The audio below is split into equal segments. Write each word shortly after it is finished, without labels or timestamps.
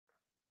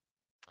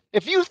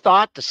If you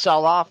thought the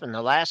sell off in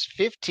the last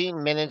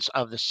 15 minutes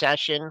of the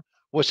session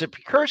was a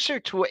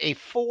precursor to a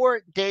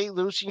 4-day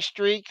losing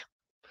streak,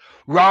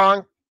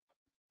 wrong.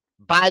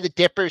 Buy the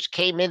dippers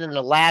came in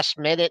the last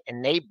minute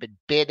and they've been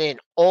bidding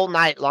all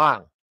night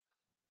long.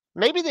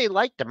 Maybe they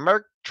like the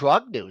Merck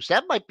drug news.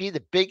 That might be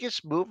the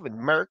biggest move in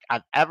Merck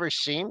I've ever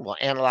seen. We'll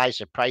analyze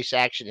the price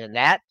action in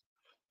that.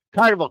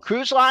 Carnival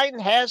Cruise Line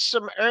has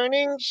some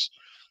earnings.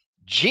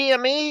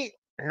 GME,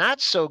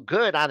 not so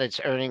good on its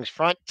earnings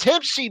front.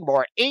 Tim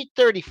Seymour,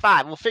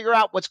 835. We'll figure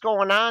out what's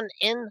going on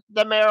in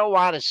the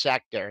marijuana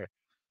sector.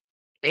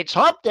 It's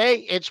hump day.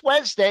 It's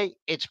Wednesday.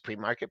 It's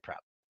pre-market prep.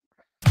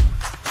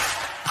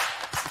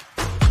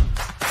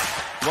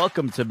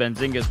 Welcome to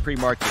Benzinga's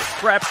pre-market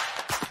prep.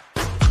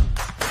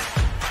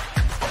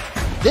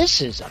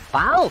 This is a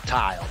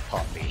volatile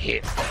puppy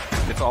here.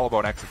 It's all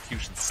about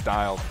execution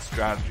styles and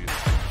strategies.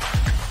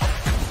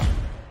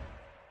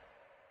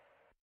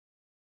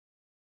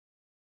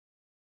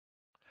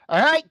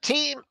 All right,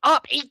 team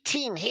up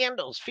 18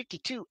 handles,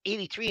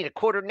 52.83 and a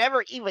quarter.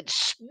 Never even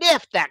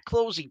sniffed that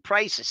closing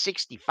price of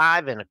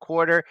 65 and a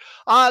quarter.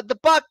 The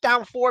buck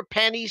down 4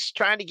 pennies,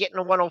 trying to get in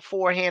a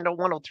 104 handle,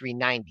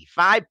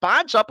 103.95.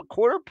 Bonds up a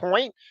quarter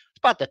point. It's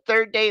about the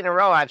third day in a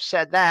row I've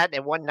said that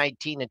at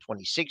 119 and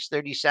 26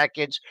 30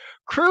 seconds.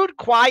 Crude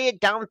quiet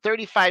down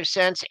 35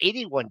 cents,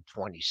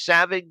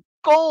 81.27.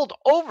 Gold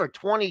over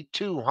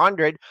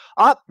 2,200,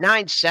 up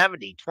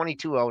 970,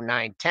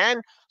 2209.10.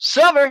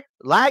 Silver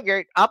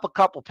laggard up a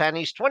couple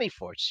pennies,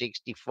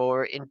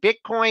 24.64. In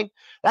Bitcoin,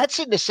 that's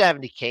in the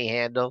 70K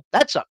handle.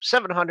 That's up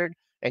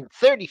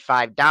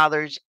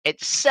 $735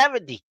 at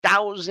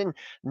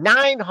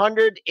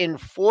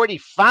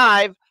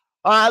 70,945.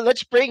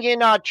 Let's bring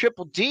in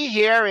Triple D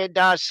here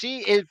and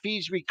see if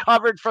he's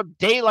recovered from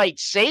daylight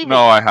savings.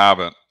 No, I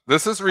haven't.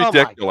 This is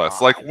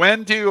ridiculous. Like,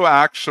 when do you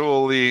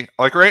actually,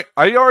 like, right?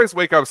 I always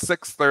wake up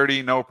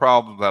 6:30, no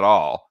problems at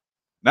all.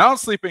 Now I'm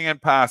sleeping in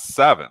past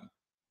 7.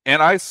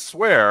 And I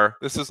swear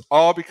this is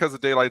all because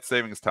of daylight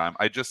savings time.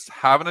 I just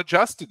haven't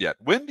adjusted yet.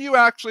 When do you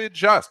actually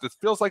adjust? It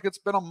feels like it's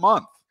been a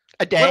month.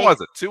 A day. When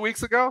was it? 2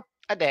 weeks ago?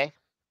 A day.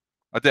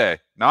 A day.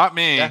 Not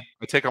me. Yeah.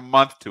 I take a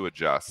month to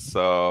adjust.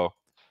 So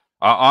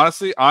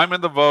honestly, I'm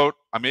in the vote.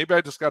 Maybe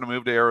I just got to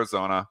move to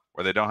Arizona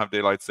where they don't have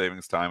daylight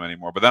savings time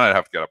anymore. But then I'd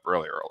have to get up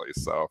really early.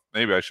 So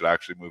maybe I should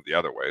actually move the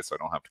other way so I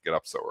don't have to get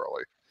up so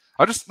early.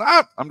 I guess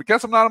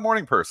I'm not a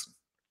morning person.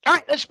 All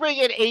right, let's bring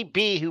in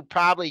AB, who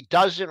probably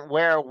doesn't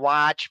wear a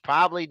watch,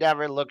 probably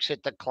never looks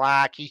at the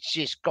clock. He's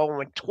just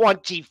going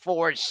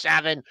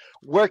 24/7,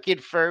 working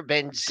for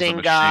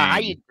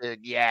Benzinga.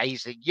 Yeah,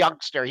 he's a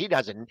youngster. He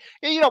doesn't,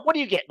 what do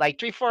you get, like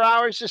 3-4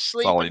 hours of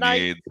sleep That's all a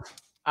night? Needs.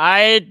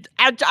 I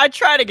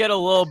try to get a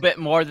little bit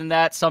more than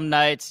that some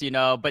nights,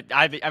 but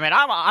I'm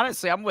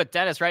with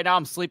Dennis right now.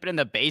 I'm sleeping in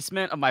the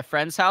basement of my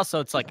friend's house,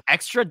 so it's like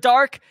extra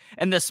dark.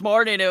 And this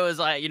morning it was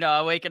like,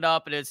 I'm waking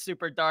up and it's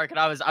super dark. And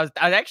I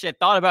actually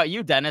thought about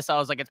you, Dennis. I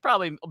was like, it's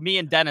probably me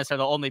and Dennis are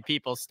the only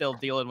people still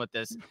dealing with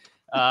this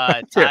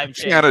time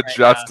change. Can't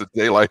adjust to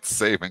daylight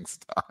savings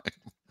time.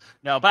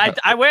 No, but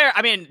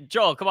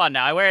Joel, come on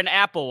now. I wear an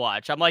Apple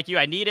Watch. I'm like you.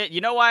 I need it.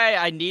 You know why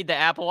I need the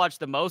Apple Watch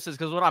the most is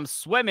because when I'm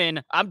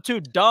swimming, I'm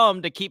too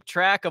dumb to keep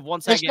track of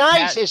once I get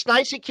nice. It's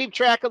nice to keep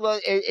track of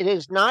it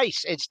is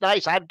nice. It's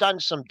nice. I've done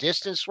some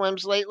distance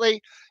swims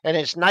lately, and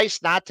it's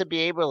nice not to be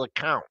able to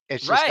count.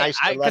 It's just nice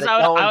to let it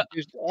go.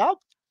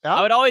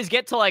 I would always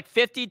get to like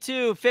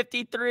 52,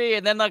 53,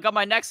 and then like on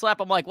my next lap,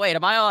 I'm like, wait,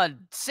 am I on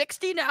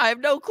 60 now? I have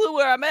no clue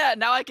where I'm at.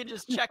 Now I can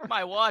just check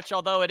my watch,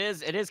 although it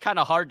is kind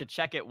of hard to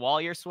check it while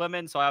you're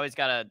swimming. So I always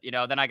gotta,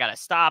 then I gotta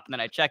stop, and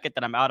then I check it,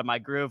 then I'm out of my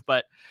groove.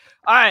 But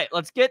all right,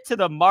 let's get to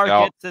the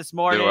markets this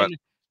morning.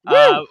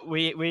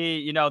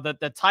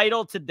 The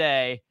title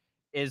today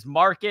is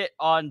Market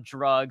on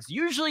Drugs.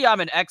 Usually I'm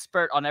an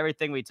expert on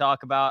everything we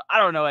talk about. I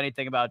don't know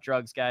anything about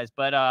drugs, guys,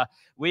 but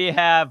we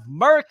have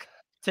Merck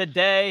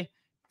today.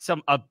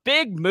 A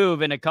big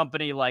move in a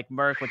company like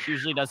Merck, which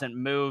usually doesn't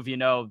move,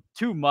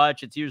 too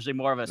much. It's usually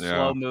more of a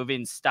slow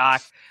moving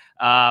stock.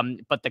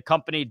 But the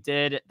company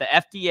the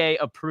FDA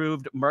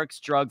approved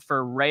Merck's drug for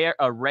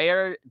a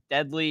rare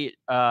deadly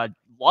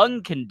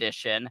lung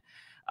condition.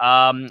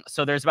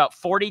 So there's about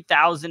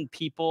 40,000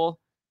 people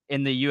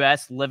in the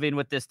US living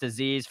with this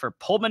disease for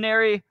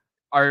pulmonary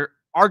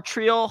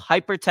arterial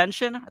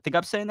hypertension. I think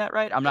I'm saying that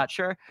right. I'm not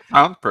sure.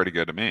 Sounds pretty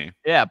good to me.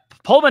 Yeah,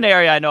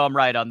 pulmonary. I know I'm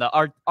right on the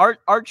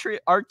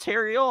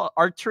arterial,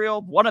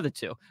 one of the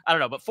two. I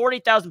don't know, but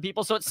 40,000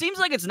 people. So it seems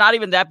like it's not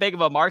even that big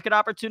of a market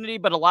opportunity.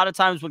 But a lot of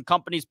times when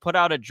companies put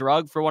out a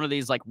drug for one of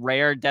these like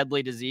rare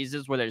deadly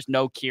diseases where there's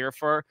no cure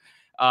for,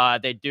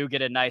 they do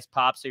get a nice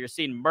pop. So you're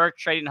seeing Merck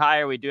trading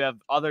higher. We do have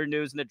other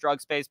news in the drug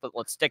space, but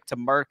let's stick to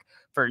Merck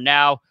for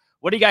now.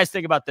 What do you guys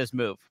think about this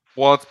move?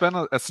 Well, it's been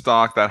a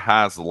stock that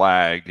has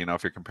lagged,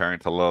 if you're comparing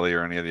to Lilly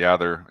or any of the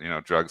other,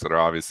 drugs that are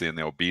obviously in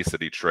the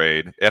obesity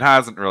trade. It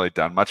hasn't really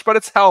done much, but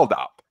it's held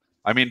up.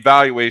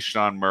 Valuation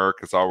on Merck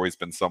has always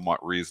been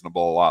somewhat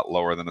reasonable, a lot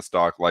lower than a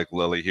stock like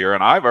Lilly here.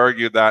 And I've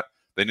argued that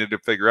they need to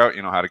figure out,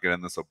 how to get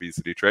in this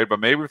obesity trade. But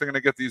maybe if they're going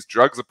to get these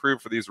drugs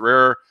approved for these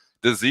rare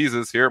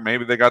diseases here.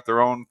 Maybe they got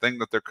their own thing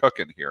that they're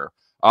cooking here.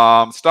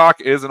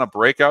 Stock is in a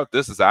breakout.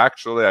 This is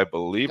actually, I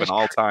believe, an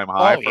all-time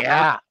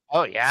high.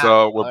 Oh yeah.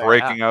 So we're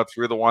breaking out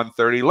through the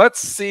 130. Let's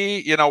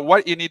see,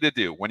 what you need to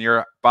do when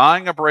you're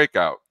buying a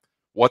breakout.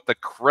 What the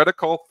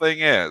critical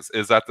thing is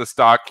that the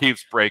stock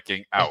keeps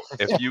breaking out.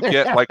 If you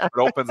get like it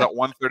opens at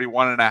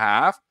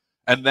 131.5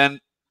 and then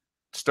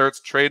starts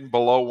trading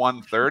below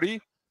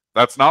 130,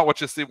 that's not what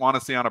you want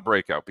to see on a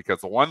breakout,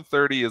 because the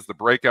 130 is the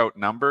breakout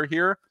number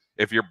here.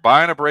 If you're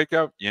buying a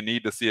breakout, you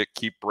need to see it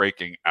keep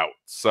breaking out.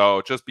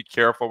 So just be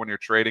careful when you're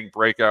trading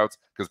breakouts,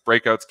 because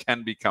breakouts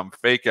can become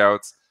fake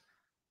outs.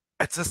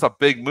 It's just a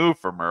big move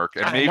for Merck,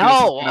 and maybe this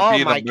is going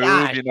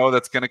to be the move,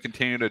 that's going to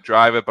continue to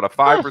drive it. But a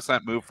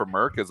 5% move for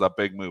Merck is a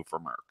big move for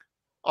Merck.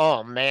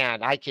 Oh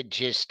man, I could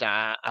just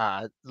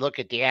look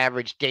at the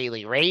average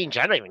daily range.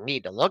 I don't even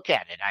need to look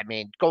at it. I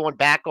mean, going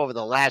back over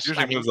the last,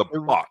 usually moves a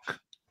buck.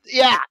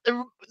 Yeah,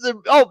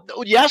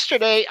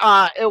 yesterday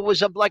it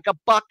was like a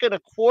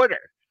 $1.25.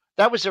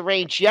 That was the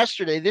range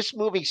yesterday. This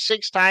moving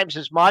 6 times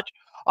as much.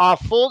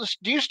 Do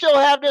you still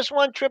have this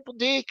one, Triple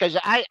D? Because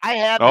I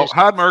have. Oh,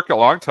 had Merck a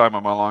long time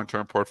on my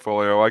long-term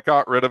portfolio. I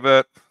got rid of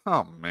it.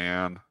 Oh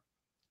man,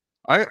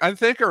 I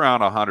think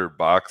around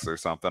 $100 or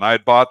something. I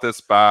had bought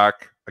this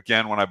back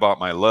again when I bought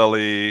my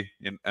Lilly,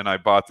 and I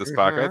bought this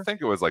back. I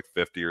think it was like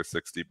 $50 or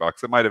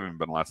 $60. It might have even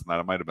been less than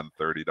that. It might have been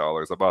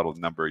 $30. I bought a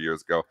number of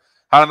years ago.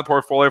 Had in the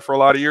portfolio for a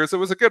lot of years. It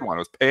was a good one. It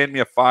was paying me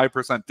a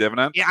 5%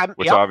 dividend,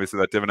 which obviously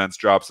that dividend's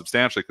dropped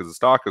substantially because the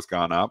stock has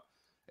gone up.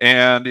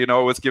 And, it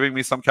was giving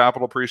me some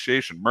capital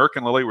appreciation. Merck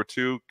and Lilly were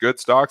 2 good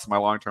stocks in my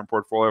long-term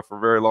portfolio for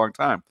a very long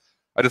time.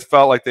 I just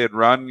felt like they had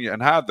run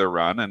and had their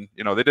run, and,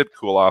 they did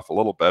cool off a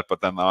little bit, but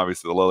then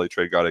obviously the Lilly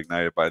trade got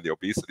ignited by the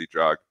obesity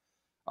drug.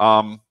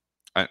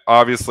 And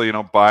obviously,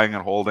 buying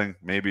and holding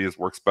maybe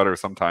works better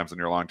sometimes in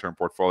your long-term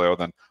portfolio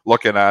than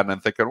looking at it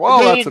and thinking,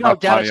 well, that's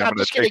enough money. I'm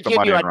going to take the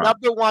money and run. I'm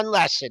just going to give you a number 1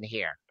 lesson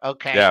here,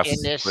 okay? Yes,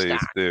 in this please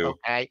stock, do.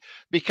 Okay?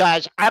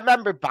 Because I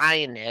remember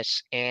buying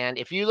this, and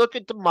if you look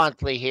at the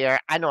monthly here,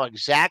 I know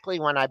exactly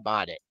when I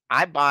bought it.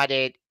 I bought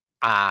it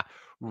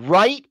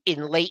right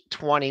in late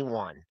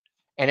 21.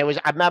 And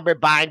I remember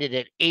buying it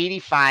at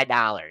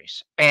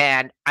 $85.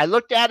 And I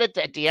looked at it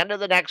at the end of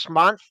the next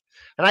month,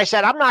 and I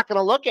said, I'm not going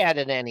to look at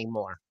it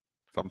anymore.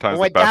 Sometimes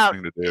the best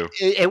thing to do.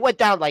 It went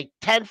down like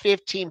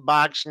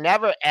 $10-15,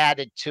 never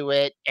added to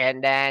it.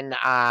 And then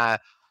I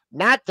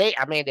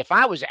mean, if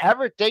I was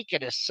ever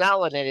thinking of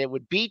selling it, it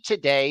would be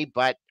today,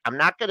 but I'm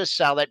not going to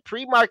sell it.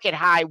 Pre-market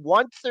high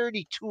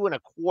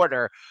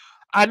 132.25.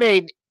 I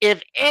mean,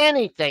 if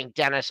anything,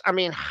 Dennis, I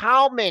mean,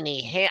 how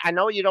many I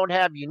know you don't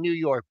have your New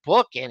York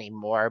book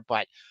anymore,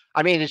 but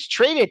I mean, it's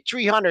traded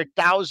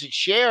 300,000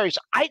 shares.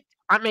 I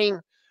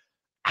mean,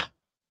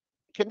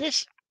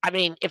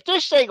 if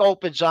this thing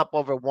opens up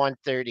over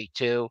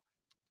 132,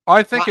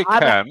 I think it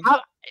can.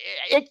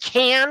 It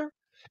can.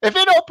 If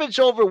it opens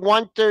over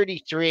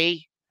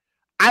 133,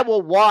 I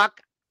will walk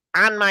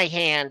on my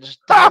hands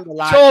down the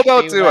line. Joel,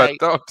 don't do it.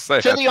 Don't say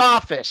it. To the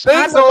office.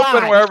 Things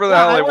open wherever the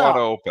hell they want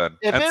to open.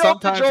 And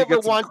sometimes you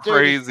get some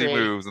crazy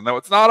moves. And though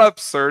it's not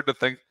absurd to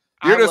think,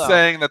 you're just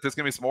saying that there's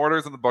going to be some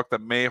orders in the book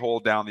that may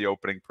hold down the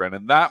opening print.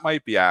 And that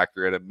might be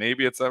accurate. And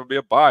maybe it's going to be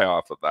a buy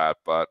off of that.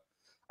 But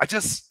I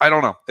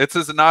don't know. This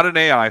is not an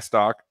AI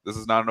stock. This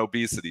is not an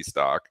obesity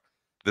stock.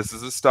 This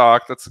is a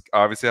stock that's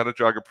obviously had a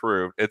drug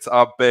approved. It's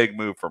a big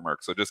move for Merck.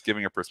 So just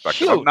giving a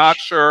perspective. Huge. I'm not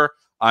sure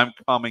I'm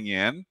coming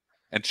in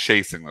and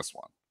chasing this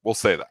one. We'll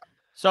say that.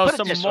 So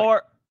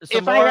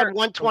if I had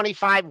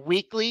 125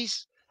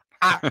 weeklies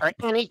or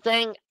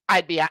anything,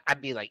 I'd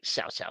be like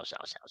sell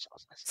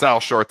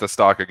short the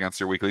stock against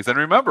your weeklies. And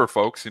remember,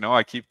 folks,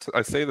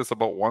 I say this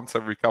about once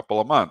every couple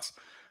of months.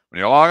 When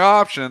you're long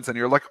options and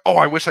you're like, oh,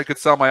 I wish I could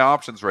sell my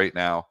options right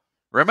now.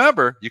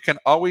 Remember, you can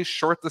always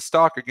short the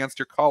stock against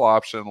your call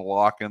option and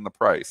lock in the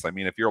price. I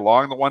mean, if you're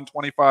long the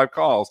 125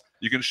 calls,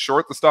 you can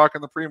short the stock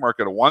in the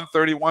pre-market at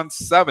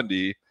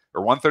 131.70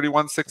 or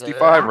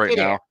 131.65 right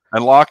now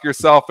and lock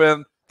yourself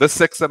in the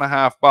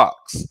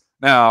 $6.50.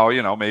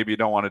 Now, maybe you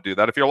don't want to do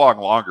that. If you're long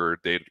longer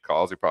dated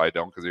calls, you probably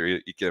don't, because you're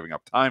giving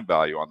up time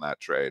value on that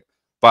trade.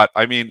 But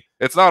I mean,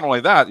 it's not only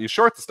that. You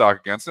short the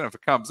stock against it. If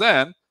it comes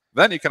in,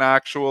 then you can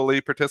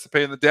actually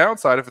participate in the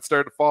downside if it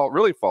started to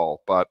really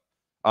fall. But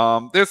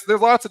there's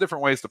lots of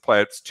different ways to play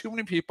it. It's too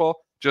many people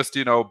just,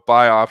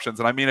 buy options.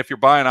 And I mean, if you're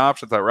buying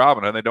options at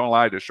Robinhood and they don't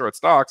allow you to short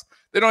stocks,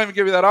 they don't even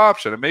give you that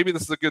option. And maybe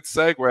this is a good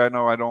segue. I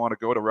know I don't want to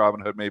go to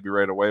Robinhood maybe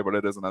right away, but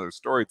it is another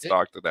storied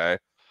stock today.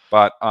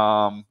 But,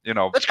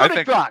 let's go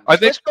to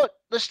drugs.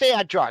 Let's stay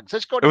on drugs.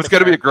 Let's go to It was going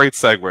to be a great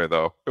segue,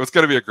 though. It was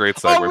going to be a great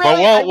segue. Oh, really?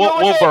 But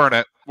we'll burn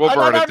it. We'll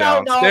burn it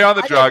down. Stay on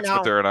the drugs,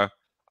 Moderna.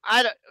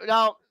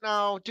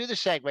 No, do the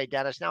segue,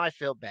 Dennis. Now I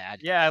feel bad.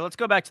 Yeah, let's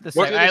go back to the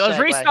segue. All right, let's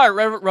restart.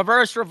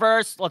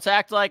 Reverse. Let's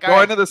act like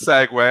go into the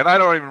segue, and I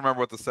don't even remember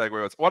what the segue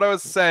was. What I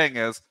was saying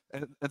is,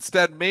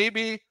 instead,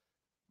 maybe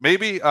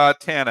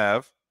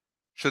Tanev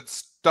should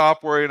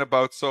stop worrying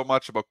about so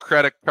much about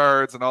credit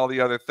cards and all the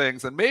other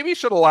things, and maybe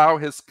should allow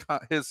his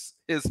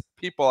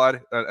people,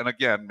 and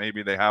again,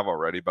 maybe they have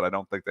already, but I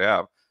don't think they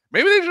have.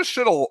 Maybe they just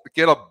should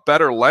get a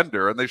better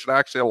lender, and they should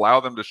actually allow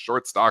them to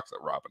short stocks at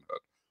Robinhood.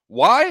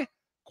 Why?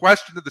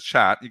 Question to the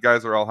chat. You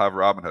guys all have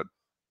Robinhood.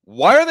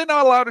 Why are they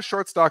not allowed to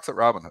short stocks at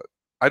Robinhood?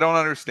 I don't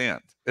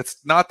understand. It's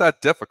not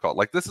that difficult.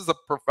 Like, this is a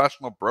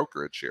professional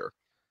brokerage here.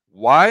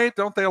 Why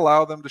don't they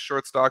allow them to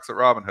short stocks at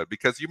Robinhood?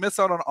 Because you miss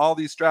out on all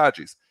these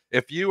strategies.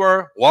 If you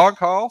are long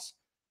calls,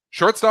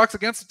 short stocks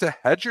against it to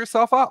hedge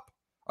yourself up.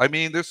 I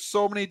mean, there's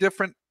so many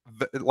different,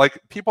 like,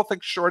 people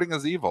think shorting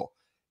is evil.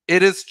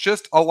 It is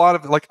just a lot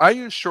of, like, I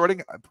use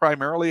shorting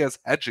primarily as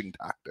hedging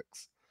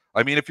tactics.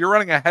 I mean, if you're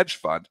running a hedge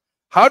fund,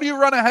 how do you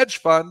run a hedge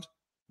fund?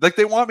 Like,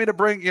 they want me to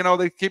bring,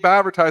 they keep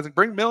advertising,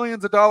 bring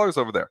millions of dollars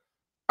over there.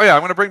 Oh yeah,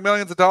 I'm going to bring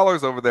millions of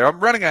dollars over there. I'm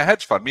running a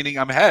hedge fund, meaning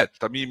I'm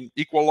hedged. I mean,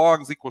 equal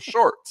longs equal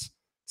shorts.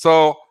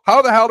 So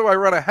how the hell do I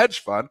run a hedge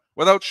fund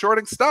without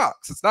shorting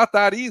stocks? It's not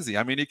that easy.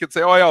 I mean, you can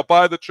say, oh yeah, I'll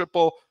buy the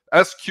triple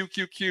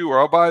SQQQ, or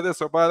I'll buy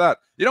this or buy that.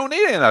 You don't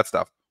need any of that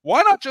stuff.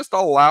 Why not just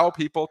allow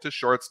people to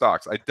short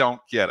stocks? I don't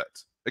get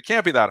it. It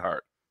can't be that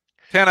hard.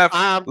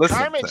 Listen,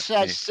 Carmen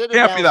says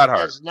Citadel can't be that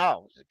hard. says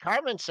no.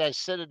 Carmen says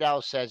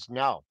Citadel says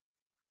no.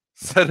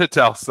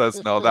 Citadel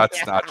says no.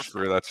 That's not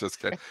true. That's just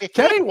kidding.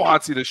 Kenny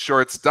wants you to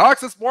short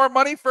stocks. It's more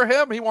money for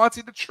him. He wants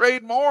you to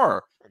trade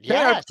more.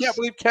 Yes. I can't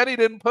believe Kenny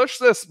didn't push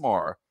this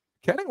more.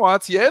 Kenny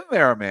wants you in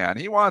there, man.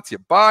 He wants you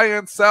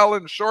buying,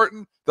 selling,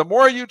 shorting. The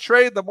more you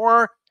trade, the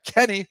more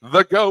Kenny,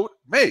 the GOAT,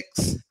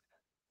 makes.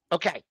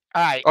 Okay.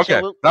 All right.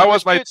 Okay. So that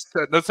was my.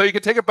 So you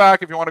can take it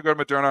back if you want to go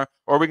to Moderna,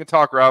 or we can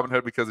talk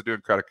Robinhood because they're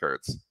doing credit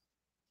cards.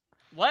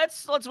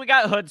 We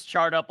got Hood's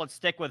chart up. Let's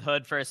stick with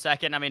Hood for a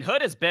second. I mean,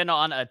 Hood has been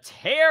on a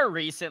tear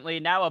recently,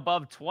 now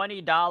above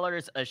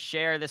 $20 a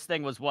share. This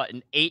thing was what,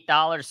 an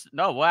 $8?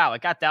 No, wow.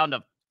 It got down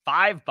to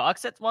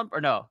 $5 at one,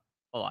 or no,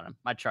 hold on.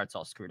 My chart's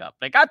all screwed up.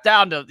 But it got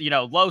down to,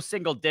 low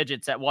single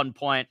digits at one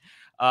point,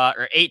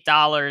 or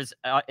 $8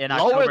 in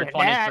October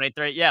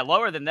 2023. Yeah,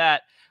 lower than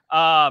that.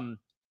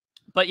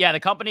 But yeah, the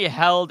company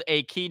held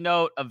a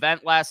keynote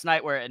event last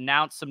night where it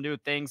announced some new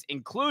things,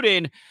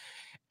 including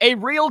a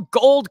real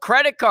gold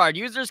credit card.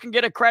 Users can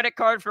get a credit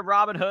card from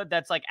Robinhood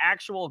that's like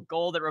actual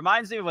gold. It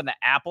reminds me of when the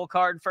Apple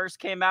card first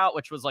came out,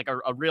 which was like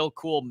a real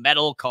cool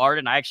metal card.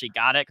 And I actually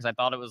got it because I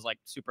thought it was like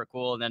super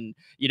cool. And then,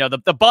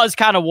 the buzz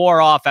kind of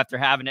wore off after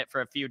having it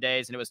for a few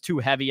days, and it was too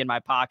heavy in my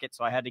pocket,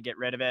 so I had to get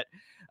rid of it.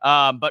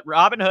 But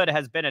Robinhood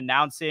has been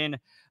announcing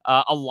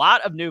a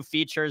lot of new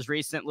features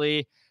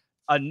recently.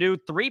 A new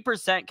 3%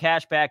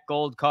 cashback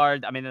gold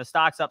card. I mean, the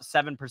stock's up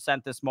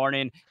 7% this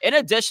morning. In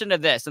addition to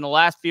this, in the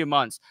last few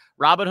months,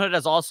 Robinhood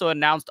has also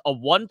announced a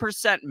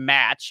 1%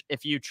 match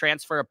if you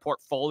transfer a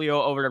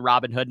portfolio over to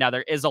Robinhood. Now,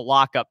 there is a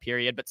lockup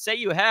period, but say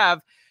you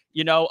have,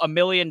 $1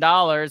 million.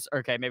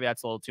 Okay, maybe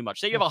that's a little too much.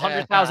 Say you have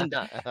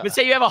 $100,000, but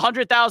say you have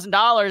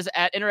 $100,000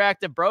 at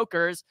Interactive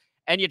Brokers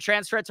and you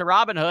transfer it to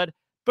Robinhood.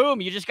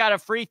 Boom, you just got a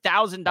free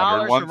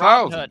 $1,000 from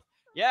Robinhood.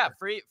 Yeah,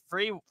 free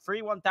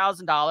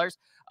 $1,000.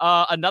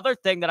 Another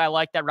thing that I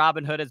like that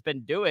Robinhood has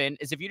been doing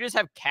is if you just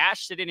have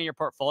cash sitting in your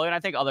portfolio, and I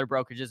think other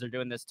brokerages are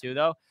doing this too,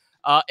 though,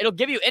 it'll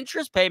give you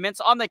interest payments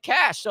on the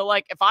cash. So,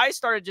 like, if I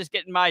started just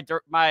getting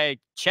my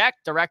check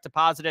direct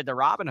deposited to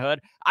Robinhood,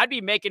 I'd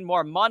be making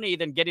more money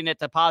than getting it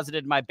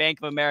deposited in my Bank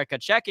of America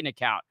checking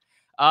account.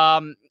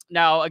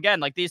 Now,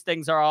 again, like, these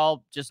things are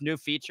all just new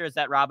features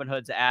that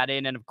Robinhood's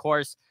adding, and of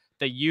course,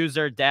 the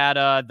user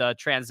data, the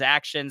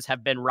transactions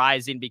have been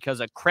rising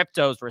because of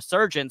crypto's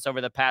resurgence over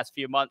the past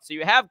few months. So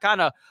you have kind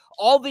of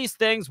all these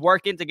things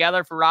working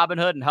together for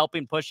Robinhood and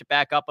helping push it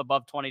back up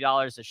above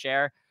 $20 a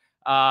share.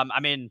 I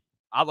mean,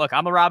 look,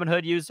 I'm a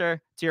Robinhood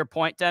user. To your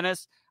point,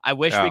 Dennis, I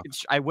wish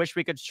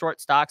we could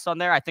short stocks on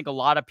there. I think a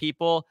lot of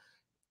people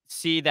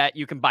see that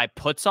you can buy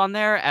puts on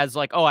there as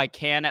like, oh, I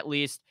can at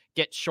least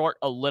get short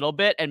a little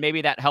bit, and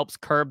maybe that helps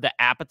curb the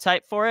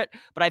appetite for it.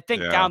 But I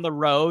think down the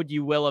road,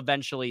 you will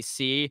eventually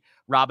see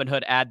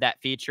Robinhood add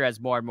that feature as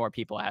more and more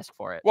people ask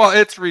for it. Well,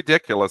 it's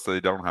ridiculous that they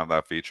don't have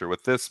that feature.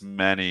 With this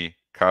many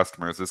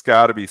customers, there's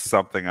got to be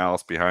something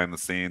else behind the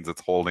scenes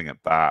that's holding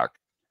it back.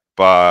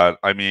 But,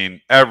 I mean,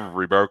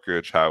 every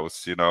brokerage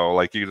house,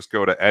 like, you just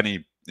go to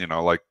any,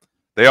 like,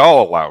 they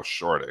all allow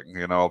shorting,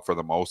 for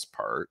the most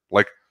part.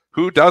 Like,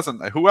 who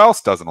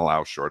else doesn't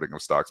allow shorting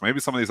of stocks? Maybe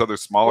some of these other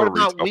smaller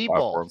retail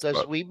platforms.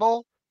 Does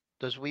Webull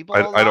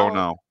I don't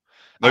know.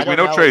 Like, we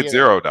know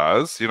TradeZero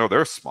does.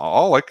 They're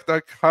small. Like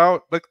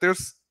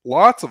there's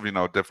lots of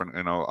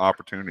different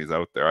opportunities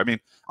out there. I mean,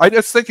 I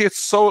just think it's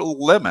so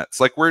limits.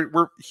 Like,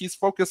 he's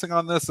focusing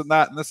on this and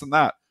that and this and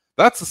that.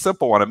 That's a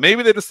simple one. And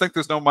maybe they just think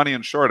there's no money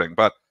in shorting.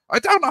 But I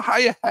don't know how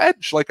you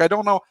hedge. Like, I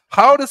don't know,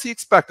 how does he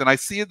expect? And I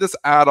see this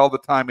ad all the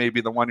time. Maybe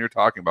the one you're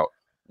talking about.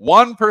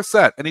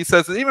 1%. And he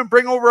says, even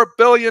bring over $1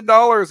 billion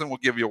and we'll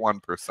give you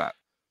 1%.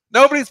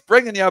 Nobody's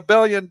bringing you $1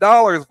 billion,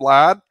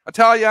 Vlad. I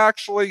tell you,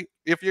 actually,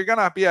 if you're going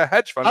to be a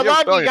hedge fund, you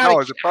have $1 billion,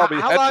 you're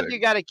probably hedging. How long do you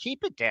got to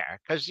keep it there?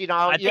 Because,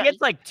 I think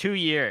it's like 2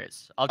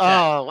 years.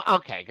 Oh,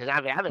 okay. Because I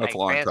mean, that's a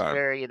long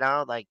transfer,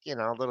 time.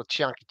 A little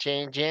chunk of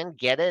change in,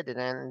 get it, and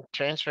then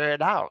transfer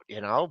it out,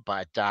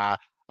 But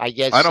I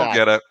guess I don't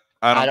get it.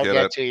 I don't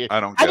get it. to you. I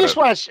don't get I just it.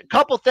 want a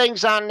couple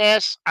things on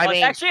this. I Well,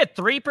 mean, it's actually a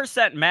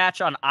 3%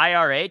 match on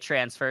IRA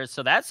transfers.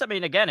 So that's, I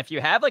mean, again, if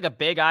you have like a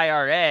big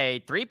IRA,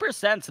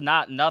 3%'s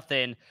not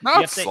nothing.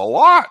 That's a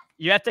lot.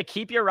 You have to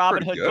keep your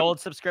Robinhood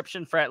Gold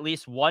subscription for at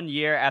least 1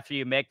 year after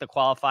you make the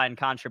qualifying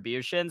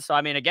contribution. So,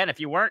 I mean, again, if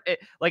you weren't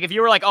like, if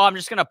you were like, oh, I'm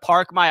just going to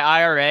park my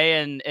IRA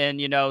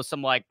and, you know,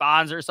 some like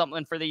bonds or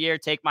something for the year,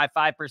 take my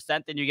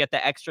 5%, then you get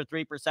the extra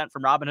 3%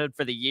 from Robinhood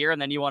for the year. And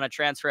then you want to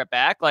transfer it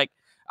back. Like,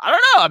 I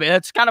don't know. I mean,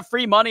 it's kind of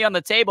free money on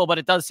the table, but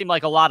it does seem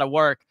like a lot of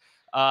work.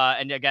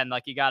 And again,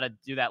 like you got to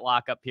do that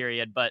lockup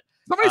period. But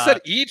somebody said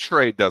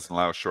E-Trade doesn't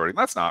allow shorting.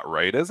 That's not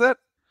right, is it?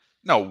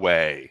 No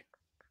way.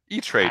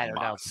 E-Trade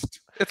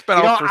must. It's been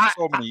out for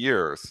so many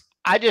years.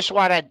 I just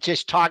want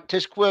to talk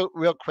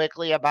real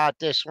quickly about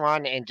this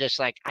one, and just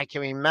like I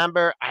can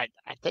remember, I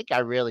think I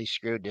really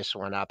screwed this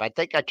one up. I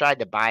think I tried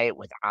to buy it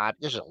with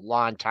this is a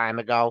long time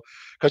ago,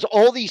 because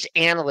all these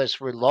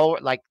analysts were lower.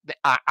 Like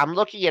I'm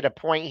looking at a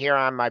point here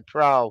on my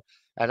Pro,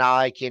 and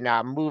I can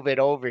move it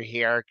over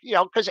here. You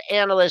know, because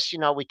analysts, you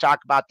know, we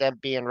talk about them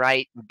being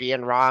right and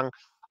being wrong.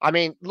 I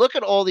mean, look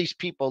at all these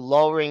people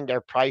lowering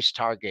their price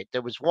target.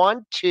 There was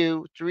 1,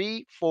 2,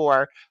 3,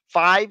 4,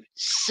 5,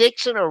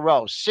 6 in a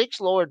row, 6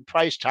 lowered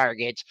price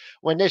targets.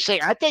 When they say,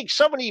 I think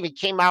someone even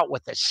came out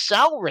with a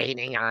sell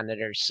rating on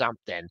it or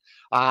something.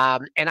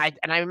 And I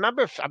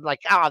remember, I'm like,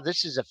 oh,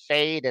 this is a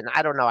fade, and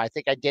I don't know. I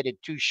think I did it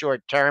too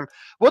short term.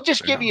 We'll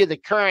just give you the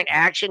current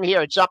action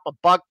here. It's up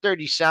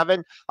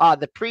 $1.37.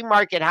 The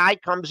pre-market high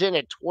comes in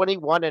at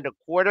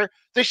 21.25.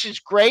 This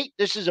is great.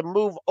 This is a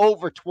move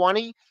over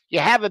 20. You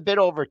have a bit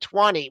over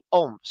 20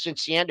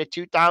 since the end of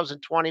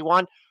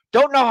 2021.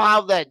 Don't know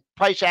how that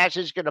price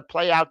action is going to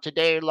play out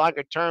today or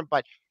longer term,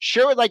 but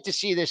sure would like to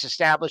see this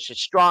establish a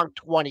strong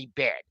 20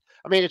 bid.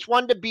 I mean, it's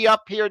one to be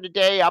up here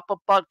today, up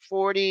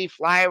 $1.40,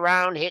 fly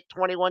around, hit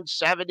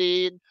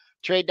 21.70,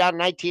 trade down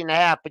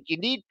 19.5. But you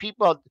need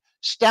people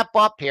step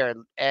up here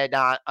and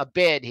a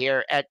bid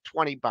here at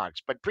 $20.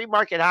 But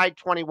pre-market high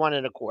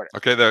 21.25.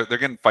 Okay, they're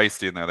getting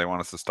feisty in there. They want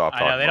us to stop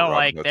talking. They don't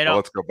like. They don't.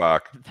 Let's go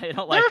back. They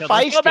don't like. They're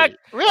feisty.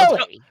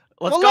 Really?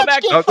 Let's go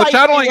back. The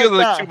channel only gives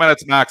like 2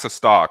 minutes max of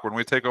stock when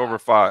we take over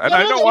 5. And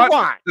I know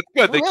what? It's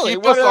good. They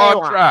keep us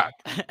on track.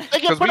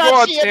 Because we go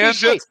on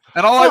tangents,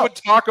 and all I would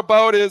talk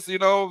about is, you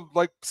know,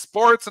 like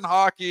sports and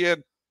hockey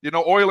and, you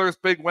know, Oilers'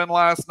 big win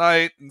last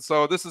night. And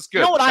so this is good.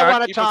 You know what I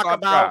want to talk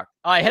about?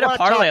 I hit a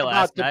parlay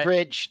last night. The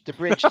bridge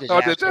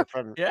disaster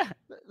from. Yeah.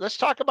 Let's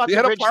talk about the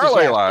bridge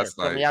disaster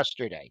from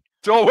yesterday.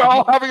 So we're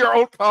all having our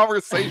own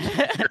conversation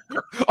here.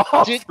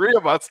 All three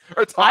of us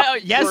are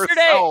talking.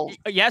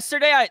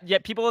 Yesterday,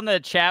 people in the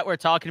chat were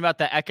talking about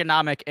the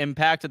economic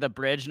impact of the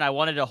bridge, and I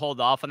wanted to hold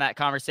off on that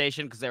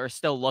conversation because they were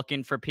still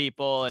looking for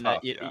people, and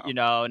you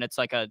know, and it's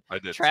like a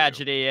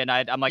tragedy. And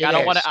I'm like, I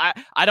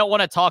don't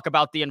want to talk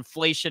about the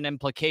inflation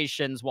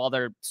implications while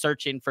they're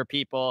searching for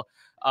people.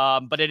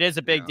 But it is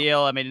a big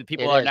deal. I mean,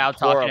 people are now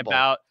talking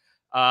about.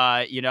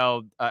 You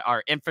know,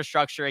 our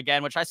infrastructure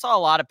again, which I saw a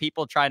lot of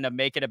people trying to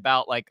make it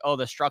about like, oh,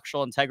 the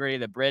structural integrity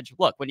of the bridge.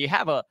 Look, when you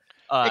have it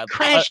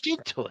crashed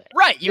into it.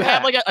 Right. You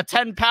have like a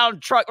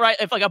 10-pound truck, right?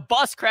 If like a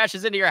bus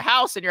crashes into your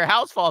house and your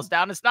house falls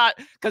down, it's not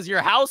because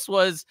your house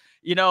was,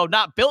 you know,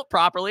 not built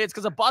properly. It's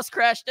because a bus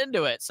crashed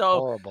into it. So,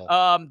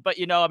 horrible. But,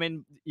 you know, I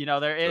mean, you know,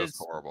 there is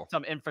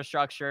some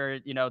infrastructure,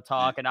 you know,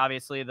 talk, and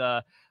obviously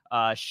the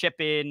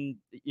shipping,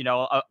 you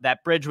know,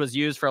 that bridge was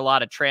used for a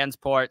lot of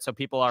transport, so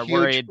people are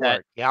worried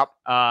that.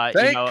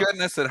 Thank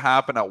goodness it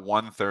happened at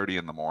 1:30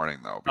 in the morning,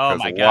 though,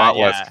 because a lot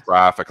less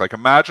traffic. Like,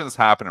 imagine this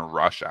happened in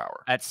rush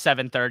hour at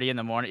 7:30 in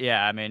the morning.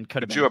 Yeah, I mean,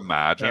 could you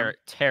imagine?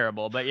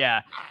 Terrible, but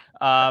yeah.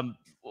 I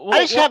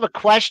just have a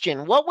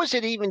question. What was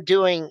it even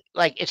doing?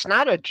 Like, it's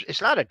not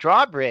a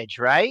drawbridge,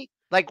 right?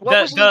 Like,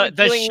 what was it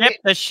doing?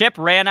 The ship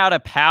ran out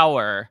of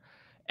power.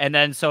 And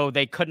then so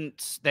they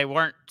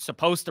weren't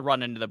supposed to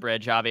run into the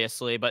bridge,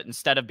 obviously, but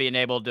instead of being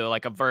able to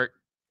like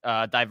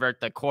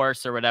divert the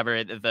course or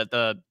whatever,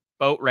 the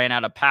boat ran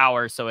out of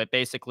power. So it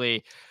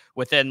basically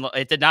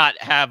it did not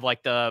have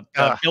like the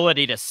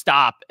ability to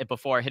stop it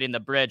before hitting the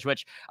bridge,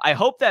 which I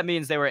hope that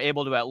means they were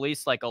able to at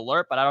least like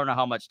alert, but I don't know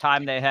how much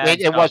time they had.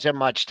 It wasn't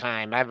much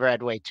time. I've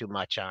read way too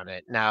much on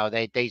it. No,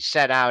 they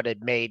set out at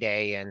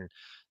Mayday and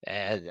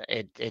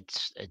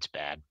it's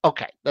bad.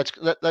 Okay, let's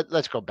go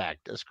back.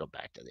 Let's go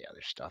back to the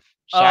other stuff.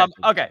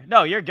 Okay,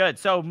 no, you're good.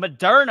 So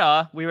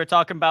Moderna, we were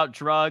talking about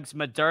drugs.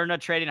 Moderna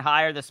trading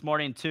higher this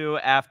morning too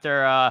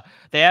after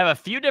they have a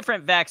few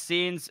different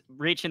vaccines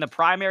reaching the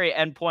primary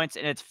endpoints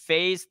in its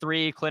phase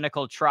 3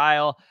 clinical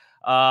trial.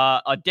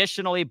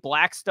 Additionally,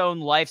 Blackstone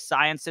Life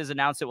Sciences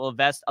announced it will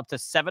invest up to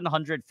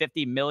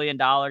 $750 million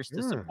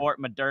to support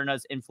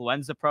Moderna's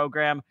influenza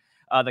program.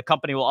 The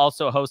company will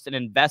also host an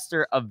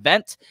investor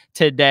event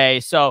today.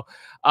 So,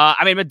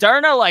 I mean,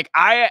 Moderna, like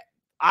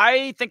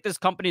I think this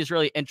company is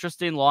really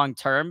interesting long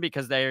term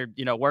because they're,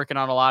 you know, working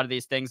on a lot of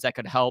these things that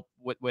could help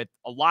with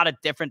a lot of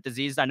different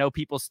diseases. I know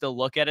people still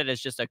look at it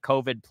as just a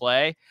COVID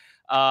play.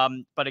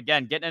 But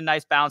again, getting a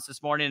nice bounce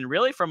this morning, and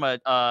really from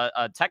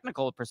a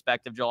technical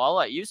perspective, Joel, I'll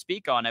let you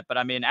speak on it. But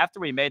I mean, after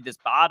we made this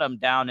bottom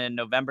down in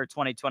November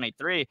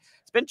 2023,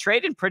 it's been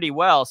trading pretty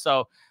well.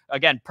 So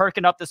again,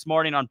 perking up this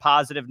morning on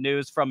positive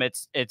news from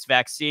its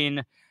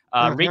vaccine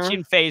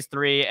reaching phase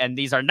 3, and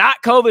these are not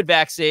COVID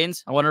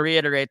vaccines. I want to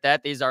reiterate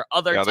that these are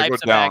other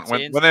types of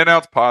vaccines. When they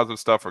announce positive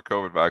stuff for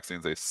COVID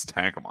vaccines, they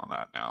stank them on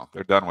that now.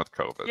 They're done with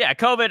COVID. Yeah,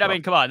 COVID. I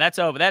mean, come on, that's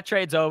over. That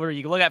trade's over.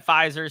 You can look at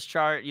Pfizer's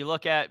chart. You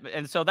look at,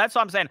 and so that's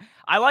what I'm saying.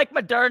 I like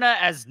Moderna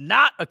as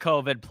not a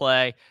COVID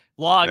play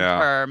long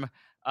term.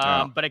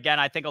 But again,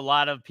 I think a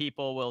lot of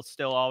people will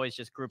still always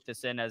just group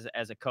this in as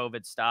a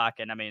COVID stock.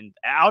 And I mean,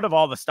 out of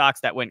all the stocks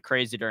that went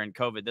crazy during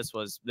COVID, this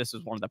was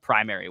one of the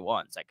primary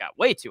ones that got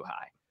way too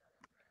high.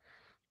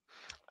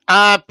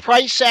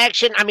 Price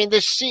action. I mean,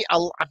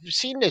 I've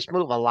seen this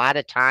move a lot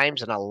of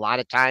times, and a lot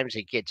of times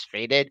it gets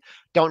faded.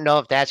 Don't know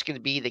if that's going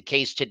to be the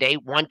case today.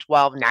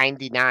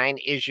 112.99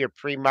 is your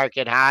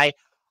pre-market high.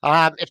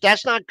 If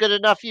that's not good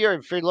enough here,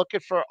 if you're looking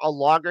for a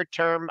longer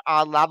term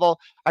level,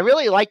 I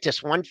really like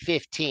this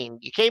 115.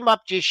 You came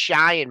up just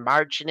shy in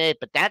March in it,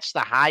 but that's the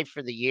high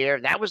for the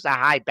year. That was the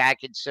high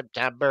back in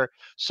September.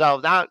 So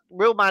now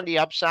room on the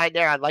upside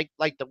there. I like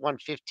the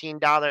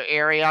 $115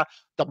 area.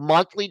 The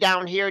monthly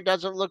down here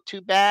doesn't look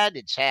too bad.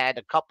 It's had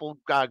a couple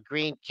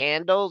green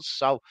candles.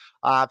 So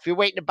if you're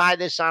waiting to buy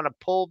this on a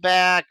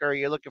pullback or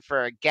you're looking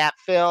for a gap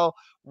fill,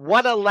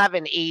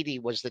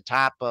 111.80 was the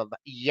top of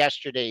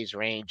yesterday's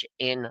range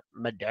in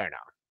Moderna.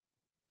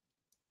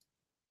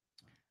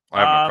 I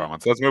have no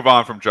comments. Let's move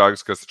on from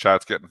jugs because the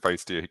chat's getting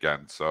feisty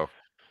again. So,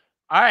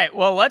 all right.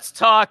 Well, let's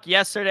talk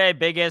yesterday.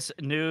 Biggest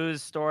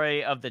news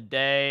story of the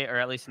day, or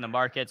at least in the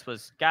markets,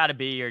 was got to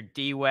be your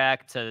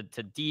DWAC to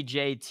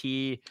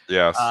DJT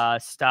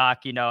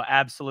stock. You know,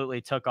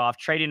 absolutely took off,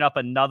 trading up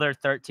another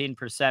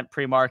 13%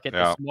 pre-market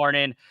this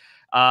morning.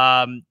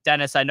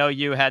 Dennis, I know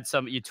you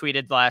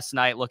tweeted last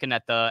night looking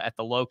at the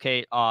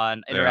locate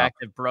on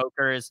Interactive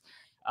Brokers.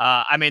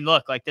 I mean,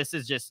 look, like this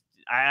is just,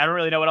 I don't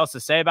really know what else to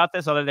say about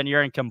this other than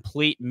you're in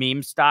complete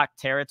meme stock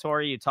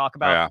territory. You talk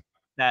about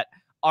that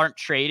aren't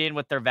trading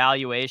with their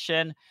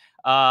valuation.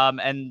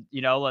 And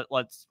you know,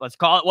 let's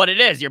call it what it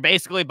is. You're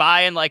basically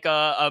buying like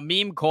a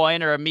meme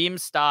coin or a meme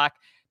stock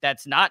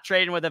that's not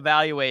trading with a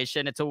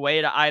valuation. It's a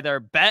way to either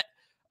bet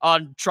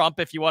on Trump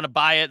if you want to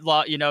buy it,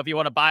 you know, if you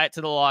want to buy it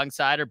to the long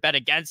side, or bet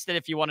against it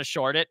if you want to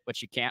short it,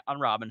 which you can't on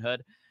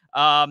Robinhood.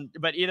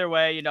 But either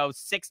way, you know,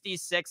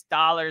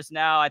 $66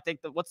 now. I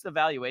think what's the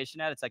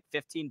valuation at? It's like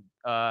 15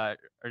 or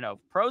no,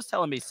 Pro's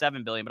telling me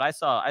 7 billion, but I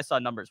saw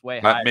numbers way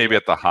higher. Maybe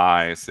at the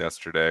highs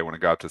yesterday when it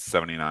got to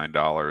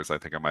 $79, I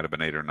think it might have been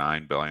 $8 or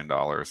 $9 billion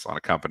on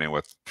a company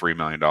with $3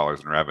 million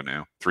in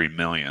revenue. 3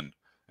 million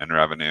in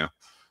revenue.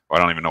 Well,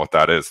 I don't even know what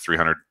that is.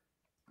 300.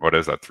 What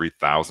is that?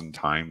 3,000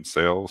 times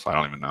sales? I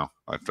don't even know.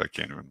 I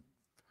can't even.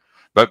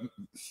 But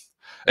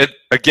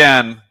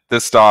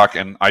this stock,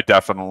 and I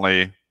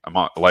definitely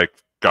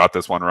got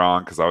this one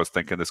wrong because I was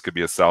thinking this could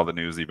be a sell the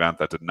news event.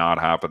 That did not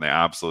happen. They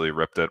absolutely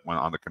ripped it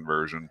on the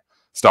conversion.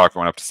 Stock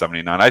went up to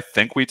 79. I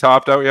think we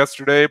topped out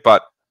yesterday,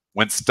 but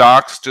when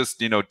stocks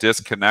just, you know,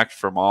 disconnect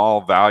from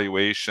all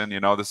valuation, you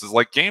know, this is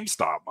like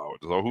GameStop mode.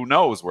 So who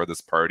knows where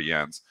this party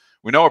ends?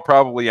 We know it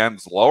probably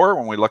ends lower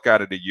when we look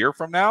at it a year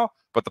from now.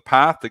 But the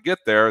path to get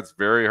there, it's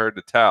very hard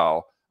to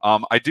tell.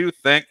 I do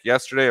think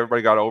yesterday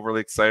everybody got overly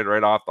excited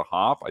right off the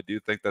hop. I do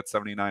think that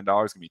 $79 is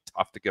going to be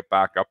tough to get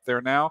back up there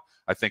now.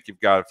 I think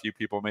you've got a few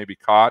people maybe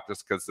caught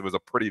just because it was a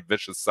pretty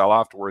vicious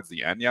sell-off towards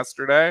the end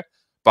yesterday.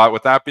 But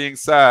with that being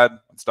said,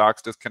 when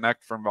stocks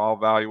disconnect from all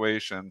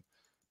valuation,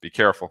 be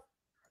careful.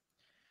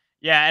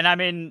 Yeah, and I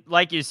mean,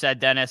 like you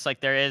said, Dennis, like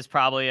there is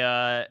probably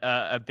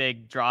a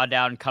big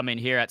drawdown coming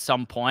here at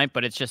some point,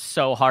 but it's just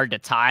so hard to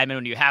time. And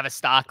when you have a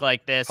stock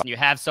like this and you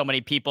have so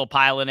many people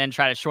piling in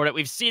trying to short it,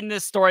 we've seen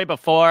this story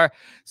before.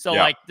 So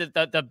like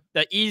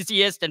the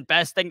easiest and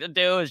best thing to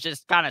do is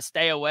just kind of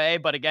stay away.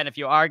 But again, if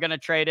you are going to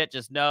trade it,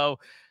 just know.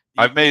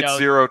 I've made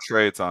 0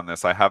 trades on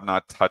this. I have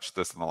not touched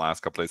this in the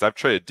last couple of days. I've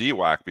traded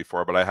DWAC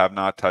before, but I have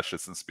not touched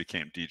it since it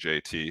became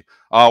DJT.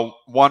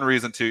 One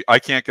reason I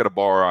can't get a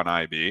borrow on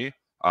IB.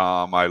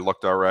 I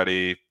looked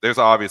already. There's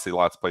obviously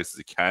lots of places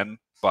you can,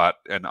 but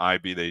in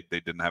IB, they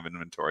didn't have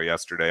inventory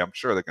yesterday. I'm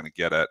sure they're going to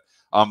get it.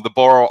 The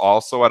borrow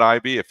also at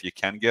IB, if you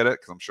can get it,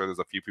 because I'm sure there's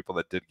a few people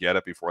that did get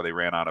it before they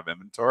ran out of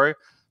inventory,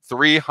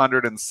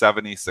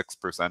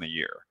 376% a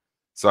year.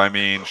 So, I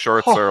mean,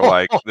 shorts are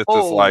like, this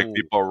is like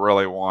people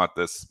really want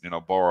this, you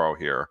know, borrow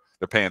here.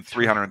 They're paying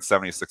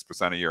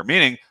 376% a year,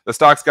 meaning the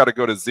stock's got to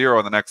go to 0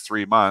 in the next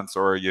 3 months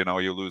or, you know,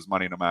 you lose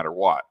money no matter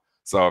what.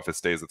 So if it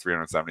stays at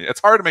 370,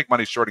 it's hard to make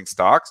money shorting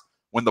stocks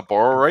when the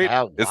borrow rate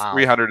is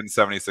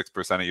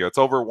 376% a year. It's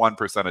over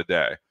 1% a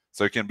day.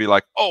 So it can be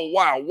like, oh,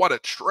 wow, what a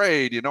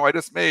trade. You know, I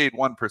just made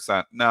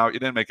 1%. No, you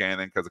didn't make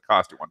anything because it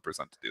cost you 1%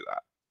 to do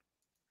that.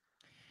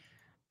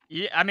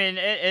 Yeah, I mean,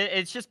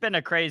 it's just been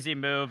a crazy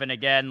move. And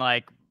again,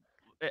 like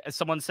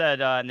someone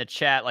said in the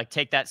chat, like,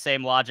 take that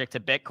same logic to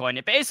Bitcoin.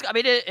 It basically, I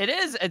mean, it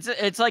is.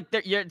 It's like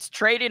it's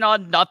trading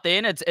on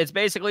nothing. It's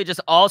basically just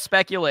all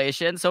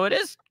speculation. So it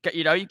is.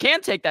 You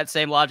can take that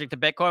same logic to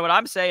Bitcoin. What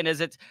I'm saying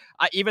is,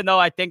 even though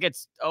I think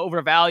it's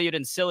overvalued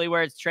and silly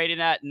where it's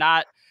trading at,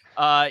 not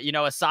a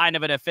sign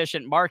of an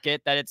efficient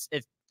market. That it's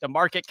the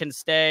market can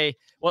stay.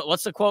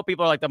 What's the quote?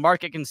 People are like, the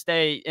market can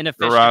stay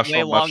inefficient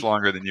irrational way much long.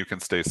 longer than you can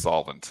stay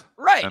solvent.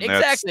 Right, And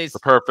exactly. that's the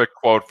perfect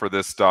quote for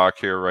this stock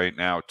here right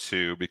now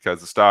too, because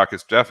the stock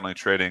is definitely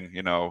trading,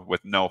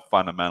 with no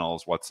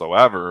fundamentals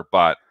whatsoever.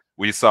 But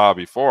we saw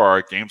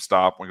before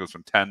GameStop, when it goes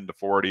from 10 to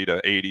 40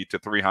 to 80 to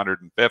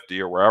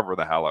 350 or wherever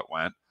the hell it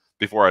went,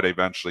 before it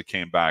eventually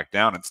came back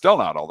down, and still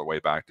not all the way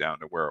back down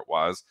to where it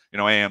was.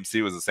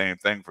 AMC was the same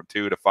thing, from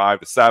 2 to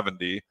 5 to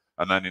 70,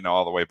 and then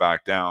all the way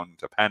back down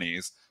to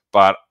pennies.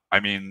 But I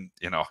mean,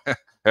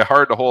 it's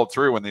hard to hold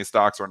through when these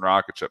stocks are in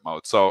rocket ship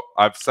mode. So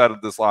I've said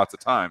this lots of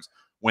times.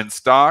 When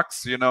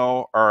stocks,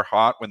 are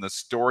hot, when the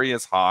story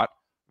is hot,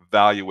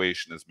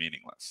 valuation is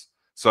meaningless.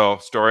 So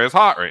story is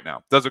hot right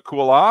now. Does it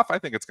cool off? I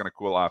think it's going to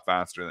cool off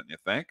faster than you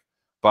think.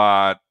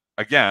 But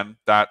again,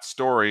 that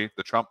story,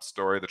 the Trump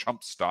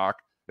stock,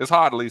 is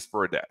hot at least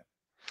for a day.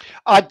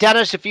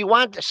 Dennis, if you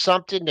want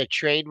something to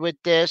trade with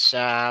this,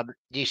 do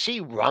you see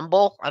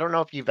Rumble? I don't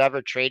know if you've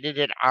ever traded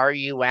it.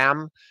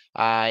 RUM.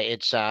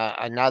 It's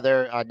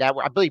another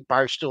network. I believe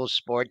Barstool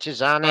Sports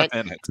is on I'm it.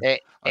 in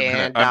it.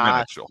 And I'm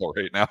in it, Joel,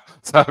 right now.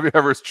 So have you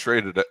ever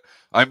traded it?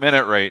 I'm in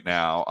it right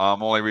now.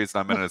 Only reason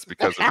I'm in it is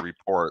because of the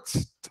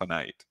reports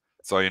tonight.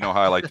 So you know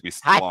how I like to be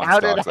long how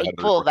did stocks I ahead of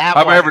the pull report. that Have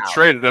I one ever out?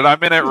 traded it?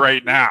 I'm in it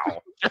right now.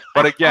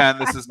 But again,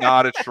 this is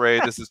not a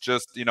trade. This is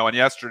just, and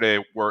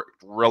yesterday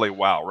worked really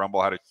well.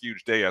 Rumble had a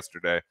huge day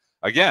yesterday.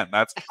 Again,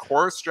 that's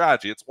core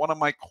strategy. It's one of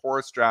my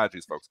core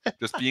strategies, folks.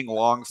 Just being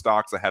long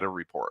stocks ahead of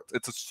reports.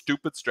 It's a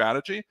stupid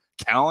strategy.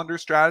 Calendar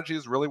strategy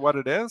is really what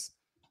it is.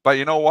 But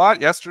you know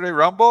what? Yesterday,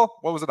 Rumble,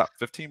 what was it up?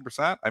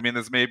 15%? I mean,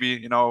 there's maybe,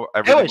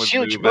 everything It was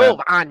huge moving. move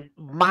on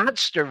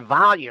monster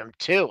volume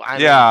too. I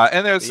mean,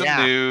 And there's some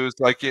yeah. news,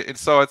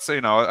 so it's,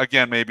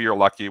 again, maybe you're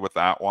lucky with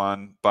that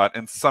one, but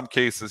in some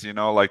cases,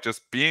 like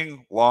just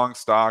being long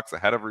stocks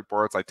ahead of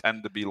reports, I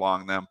tend to be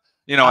long them,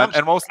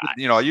 and most of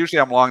the, usually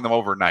I'm long them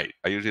overnight.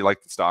 I usually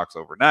like the stocks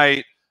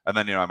overnight, and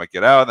then, I might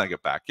get out, and then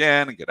get back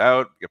in, and get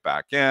out, get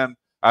back in.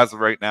 As of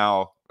right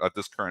now, at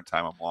this current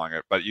time, I'm long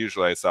it, but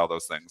usually I sell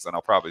those things, and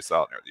I'll probably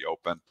sell it near the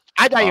open.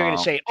 I thought you were going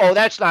to say, "Oh,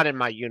 that's not in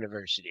my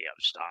university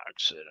of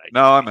stocks."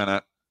 No, I'm in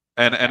it.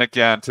 And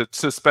again,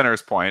 to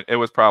Spinner's point, it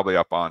was probably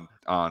up on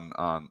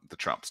the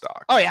Trump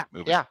stock. Oh yeah,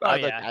 yeah.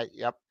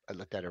 I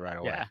looked at it right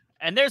away. Yeah,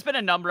 and there's been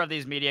a number of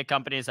these media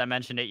companies. I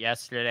mentioned it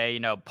yesterday.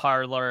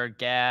 Parler,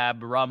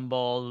 Gab,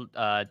 Rumble,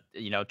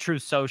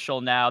 Truth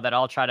Social now, that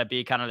all try to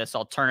be kind of this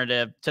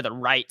alternative to the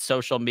right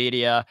social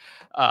media.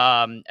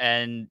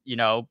 And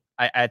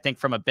I think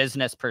from a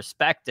business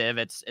perspective,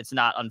 it's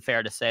not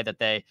unfair to say that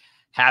they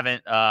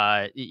haven't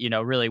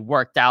really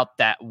worked out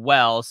that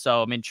well.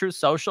 So I mean, Truth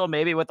Social,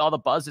 maybe with all the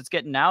buzz it's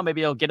getting now,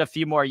 maybe it'll get a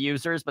few more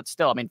users, but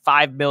still, I mean,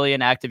 5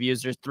 million active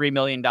users, $3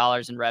 million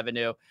in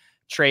revenue,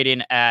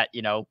 trading at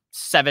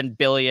 $7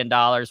 billion.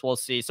 We'll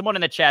see. Someone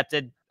in the chat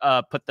did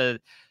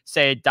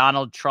say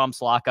Donald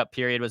Trump's lockup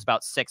period was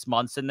about 6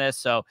 months in this,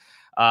 so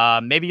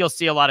maybe you'll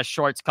see a lot of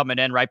shorts coming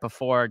in right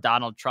before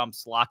Donald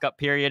Trump's lockup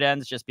period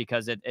ends, just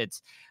because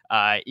it's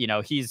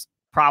he's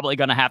probably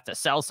going to have to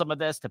sell some of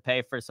this to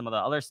pay for some of the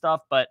other stuff.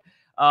 But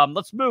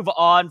let's move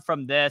on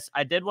from this.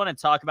 I did want to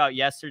talk about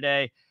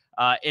yesterday.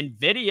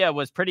 NVIDIA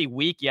was pretty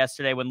weak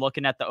yesterday when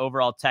looking at the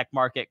overall tech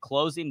market,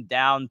 closing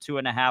down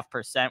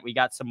 2.5%. We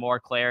got some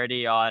more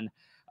clarity on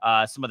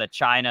some of the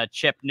China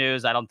chip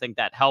news. I don't think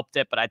that helped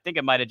it, but I think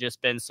it might have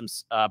just been some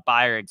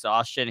buyer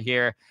exhaustion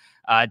here.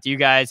 Do you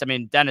guys, I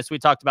mean, Dennis, we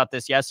talked about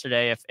this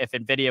yesterday. If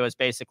NVIDIA was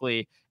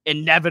basically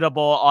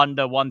inevitable on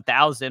the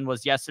 1,000,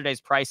 was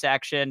yesterday's price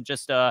action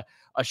just a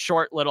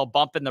short little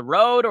bump in the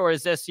road, or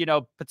is this,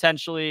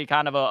 potentially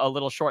kind of a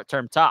little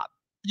short-term top?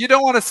 You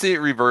don't want to see it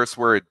reverse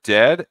where it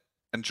did,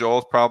 and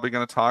Joel's probably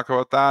going to talk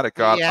about that. It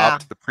got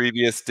up to the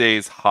previous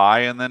day's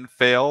high and then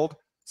failed,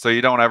 so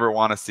you don't ever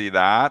want to see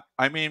that.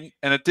 I mean,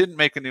 and it didn't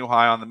make a new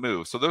high on the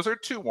move. So those are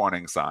two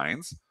warning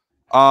signs.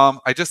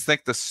 I just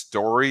think the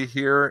story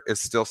here is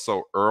still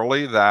so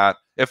early that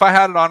if I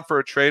had it on for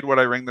a trade, would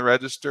I ring the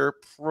register?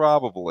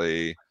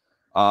 Probably.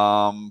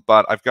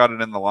 But I've got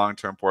it in the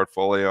long-term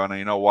portfolio, and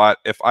you know what?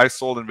 If I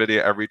sold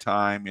NVIDIA every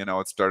time,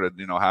 it started,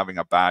 having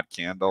a bad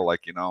candle,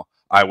 like,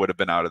 I would have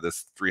been out of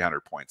this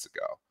 300 points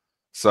ago.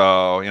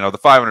 So, the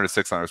 500 to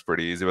 600 is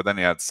pretty easy, but then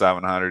you had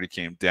 700, he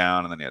came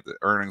down, and then you had the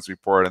earnings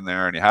report in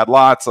there, and you had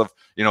lots of,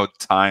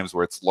 times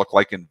where it's looked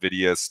like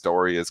NVIDIA's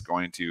story is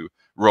going to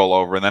roll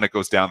over, and then it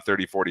goes down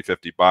 30, 40,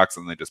 50 bucks,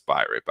 and they just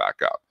buy it right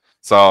back up.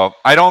 So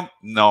I don't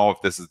know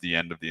if this is the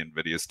end of the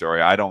NVIDIA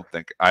story. I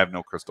have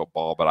no crystal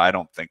ball, but I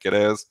don't think it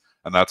is.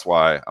 And that's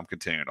why I'm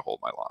continuing to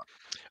hold my long.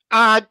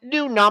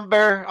 New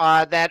number,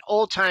 that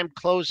all-time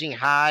closing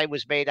high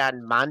was made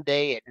on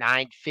Monday at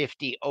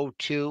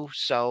 950.02.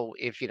 So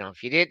if you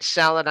didn't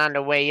sell it on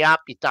the way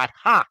up, you thought,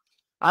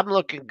 I'm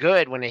looking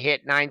good when it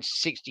hit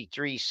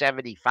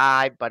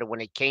 963.75, but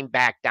when it came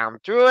back down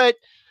through it,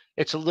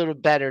 it's a little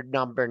better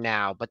number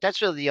now. But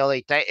that's really the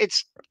only thing.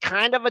 It's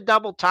kind of a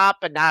double top,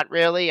 but not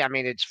really. I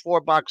mean, it's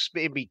 $4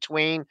 in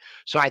between.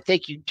 So I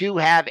think you do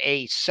have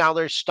a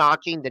seller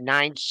stalking the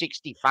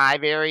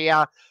 965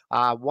 area.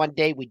 One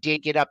day we did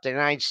get up to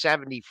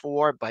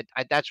 974, but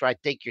that's where I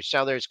think your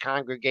sellers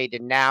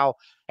congregated now.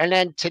 And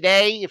then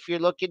today, if you're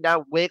looking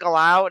to wiggle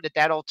out at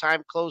that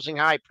all-time closing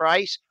high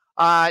price,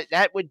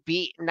 that would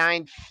be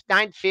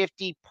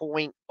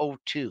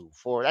 950.02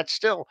 for that's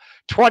still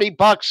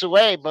 $20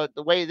 away, but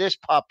the way this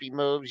puppy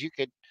moves, you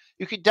could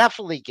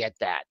definitely get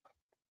that.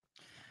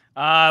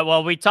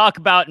 Well, we talk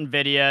about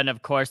Nvidia, and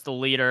of course, the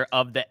leader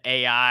of the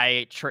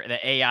AI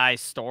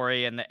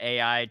story and the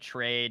AI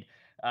trade.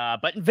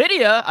 But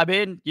Nvidia, I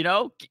mean,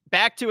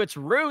 back to its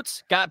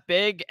roots, got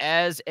big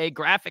as a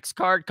graphics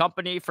card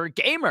company for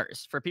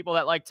gamers, for people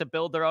that like to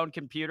build their own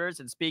computers.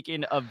 And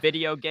speaking of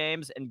video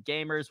games and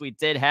gamers, we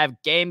did have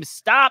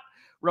GameStop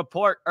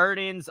report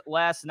earnings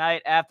last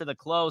night after the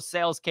close.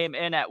 Sales came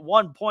in at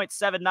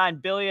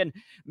 $1.79 billion,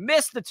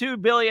 missed the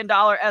 $2 billion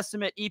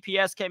estimate.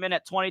 EPS came in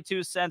at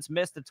 22 cents,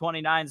 missed the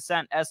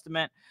 29-cent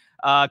estimate.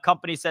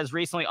 Company says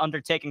recently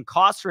undertaken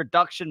cost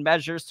reduction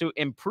measures to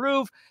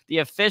improve the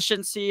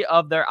efficiency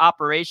of their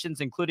operations,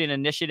 including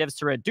initiatives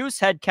to reduce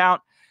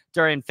headcount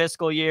during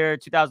fiscal year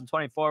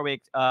 2024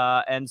 week.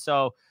 And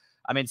so,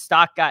 I mean,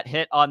 stock got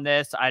hit on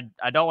this. I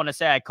don't want to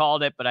say I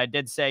called it, but I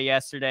did say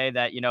yesterday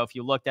that, if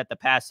you looked at the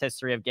past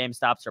history of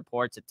GameStop's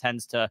reports, it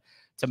tends to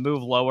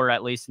move lower,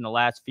 at least in the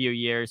last few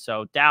years.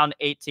 So down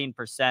 18%,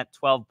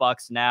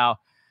 $12 now.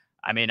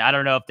 I mean, I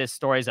don't know if this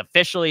story is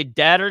officially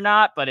dead or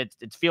not, but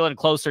it's feeling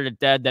closer to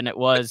dead than it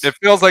was. It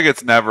feels like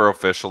it's never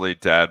officially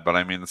dead, but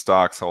I mean, the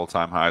stock's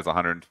all-time high is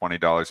 $120.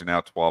 You're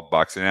now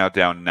 $12. You're now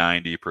down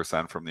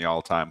 90% from the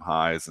all-time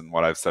highs. And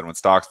what I've said, when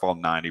stocks fall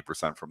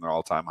 90% from their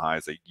all-time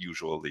highs, they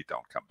usually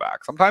don't come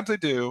back. Sometimes they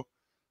do,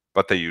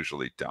 but they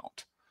usually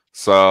don't.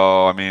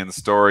 So, I mean, the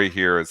story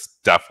here is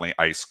definitely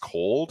ice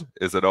cold.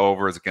 Is it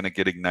over? Is it going to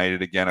get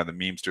ignited again? Are the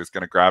memesters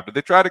going to grab it?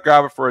 They tried to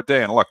grab it for a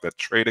day, and look, that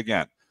trade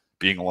again.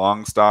 Being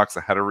long stocks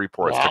ahead of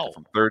reports, took it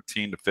from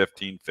 13 to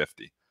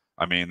 15.50.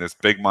 I mean, there's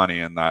big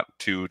money in that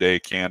 2-day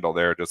candle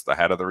there just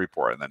ahead of the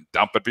report, and then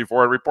dump it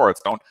before it reports.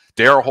 Don't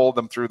dare hold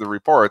them through the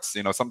reports.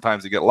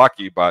 Sometimes you get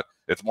lucky, but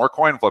it's more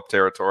coin flip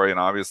territory, and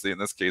obviously in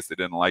this case, they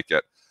didn't like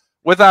it.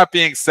 With that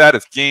being said,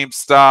 it's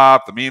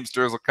GameStop. The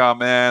memesters will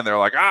come in. They're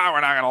like,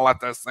 we're not going to let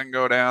this thing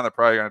go down. They're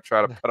probably going to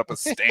try to put up a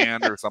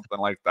stand or something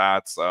like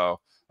that. So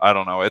I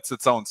don't know. It's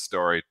its own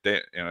story.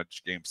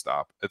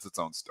 GameStop. It's its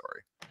own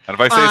story. And if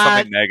I say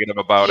something negative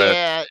about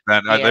it,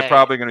 then they're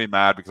probably going to be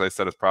mad because I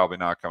said it's probably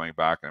not coming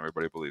back, and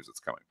everybody believes it's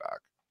coming back.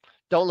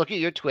 Don't look at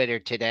your Twitter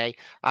today.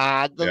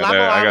 I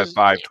got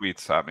 5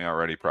 tweets at me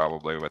already,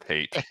 probably with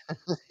hate.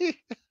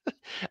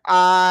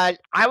 I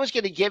was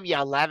going to give you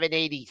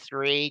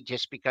 1183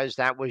 just because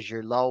that was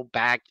your low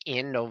back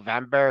in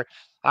November.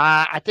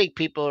 I think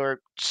people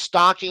are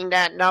stalking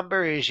that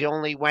number as you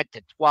only went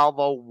to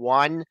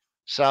 1201.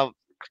 So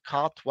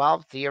call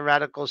 12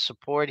 theoretical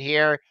support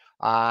here.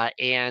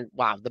 And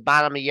wow, the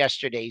bottom of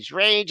yesterday's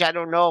range, I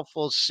don't know if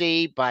we'll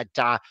see, but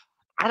I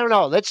don't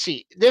know. Let's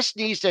see. This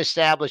needs to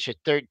establish a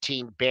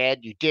 13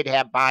 bid. You did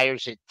have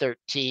buyers at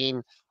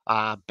 13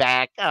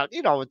 back,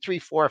 3,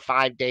 4,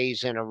 5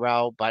 days in a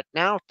row. But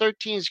now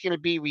 13 is going to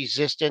be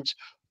resistance,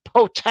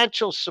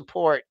 potential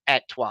support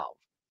at 12.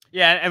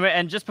 Yeah,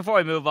 and just before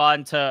we move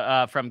on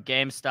to from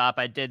GameStop,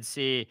 I did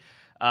see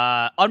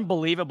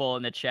unbelievable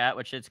in the chat,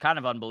 which is kind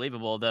of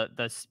unbelievable. The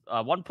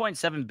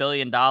 $1.7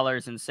 billion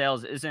in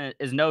sales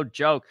is no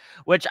joke.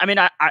 Which, I mean,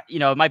 I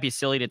it might be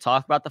silly to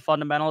talk about the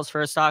fundamentals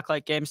for a stock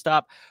like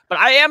GameStop, but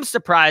I am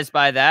surprised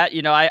by that.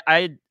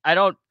 I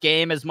don't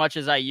game as much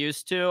as I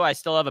used to. I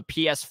still have a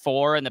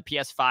PS4, and the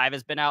PS5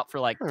 has been out for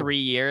like 3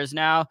 years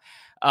now.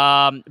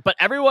 But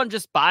everyone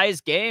just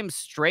buys games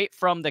straight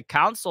from the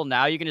console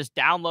now. You can just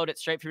download it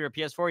straight from your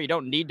PS4. You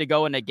don't need to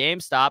go into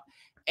GameStop.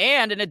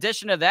 And in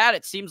addition to that,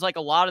 it seems like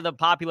a lot of the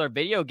popular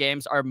video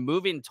games are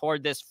moving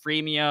toward this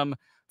freemium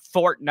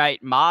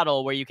Fortnite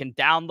model where you can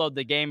download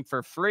the game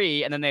for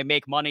free and then they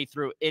make money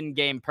through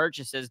in-game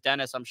purchases.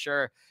 Dennis, I'm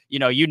sure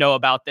you know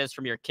about this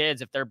from your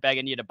kids if they're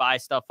begging you to buy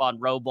stuff on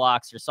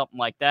Roblox or something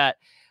like that.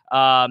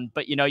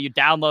 But you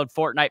download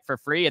Fortnite for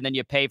free and then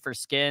you pay for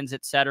skins,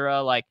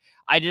 etc. Like,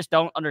 I just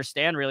don't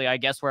understand really, I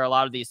guess, where a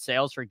lot of these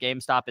sales for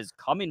GameStop is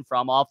coming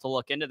from. I'll have to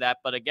look into that.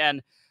 But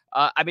again,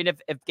 I mean, if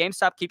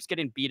GameStop keeps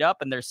getting beat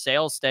up and their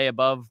sales stay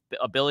above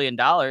 $1 billion,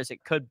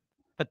 it could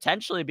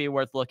potentially be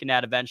worth looking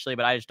at eventually,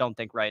 but I just don't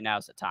think right now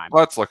is the time.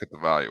 Let's look at the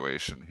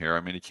valuation here. I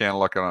mean, you can't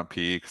look at it on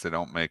PE because they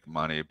don't make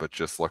money, but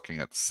just looking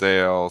at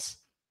sales,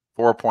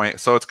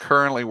 so it's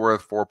currently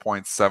worth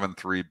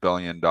 $4.73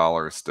 billion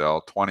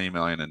still, 20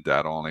 million in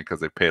debt only because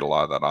they paid a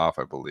lot of that off,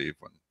 I believe,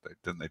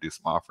 when they do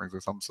some offerings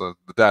or something. So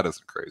the debt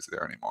isn't crazy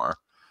there anymore.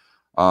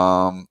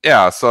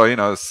 Yeah,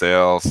 so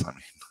sales, I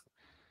mean,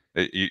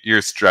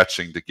 you're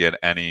stretching to get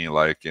any,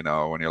 like,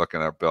 when you're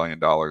looking at $1 billion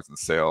in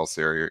sales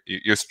here,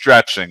 you're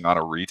stretching on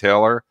a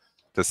retailer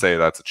to say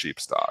that's a cheap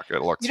stock.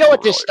 It looks. You know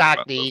what this really stock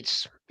expensive.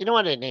 needs? You know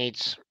what it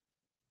needs?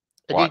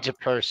 It What? needs a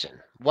person.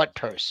 What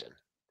person?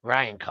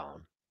 Ryan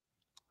Cohen.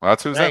 Well,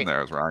 that's who's in Right.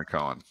 there is Ryan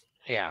Cohen.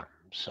 Yeah.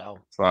 So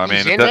I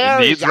he's mean, in it there,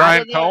 needs he's out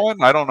Ryan of there? Cohen.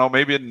 I don't know.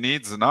 Maybe it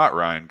needs not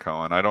Ryan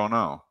Cohen. I don't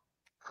know.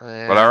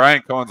 Yeah. But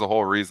Ryan Cohen's the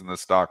whole reason this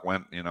stock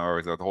went,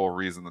 or the whole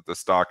reason that this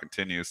stock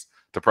continues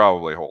to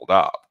probably hold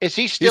up. Is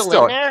he still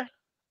in there?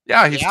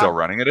 Yeah, he's still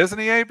running it, isn't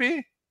he,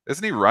 AB?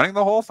 Isn't he running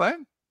the whole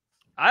thing?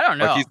 I don't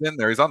know. Like, he's in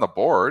there. He's on the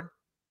board.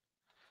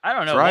 I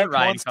don't know. Is Ryan what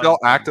Ryan Cohen still Cohen's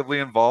actively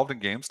involved in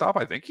GameStop?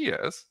 I think he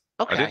is.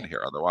 Okay. I didn't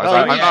hear otherwise. Well,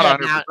 I'm he not said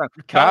 100%.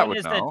 doing. Matt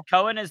would know.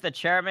 Cohen is the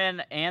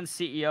chairman and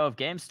CEO of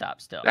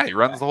GameStop still. Yeah, he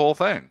runs the whole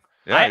thing.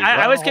 Yeah,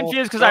 I was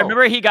confused because I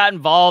remember he got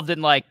involved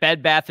in like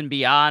Bed Bath and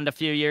Beyond a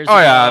few years ago. Oh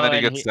yeah, and then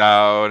he gets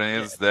out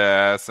and he's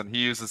this, and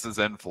he uses his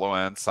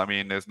influence. I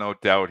mean, there's no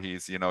doubt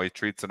he's, he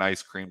treats an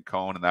ice cream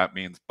cone, and that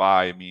means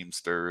buy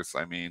memesters.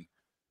 I mean,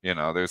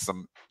 there's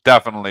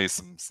definitely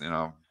some,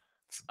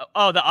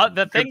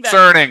 the thing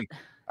concerning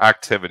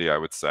activity, I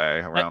would say,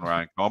 around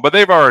Ryan Cohen. But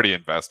they've already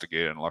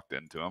investigated and looked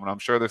into him, and I'm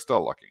sure they're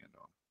still looking into him.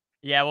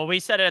 Yeah, well, we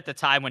said it at the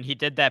time when he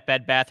did that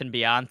Bed Bath and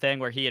Beyond thing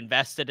where he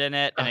invested in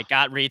it and it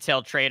got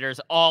retail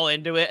traders all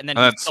into it and then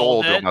he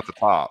sold them at the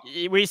top.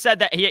 We said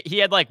that he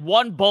had like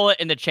one bullet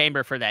in the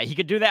chamber for that. He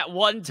could do that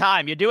one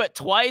time. You do it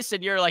twice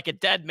and you're like a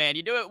dead man.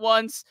 You do it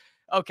once,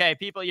 okay,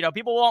 people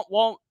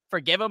won't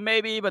forgive him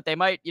maybe, but they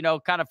might,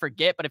 kind of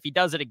forget. But if he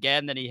does it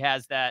again, then he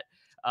has that.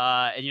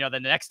 And the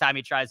next time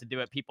he tries to do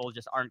it, people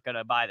just aren't going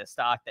to buy the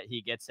stock that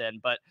he gets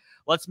in. But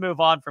let's move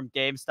on from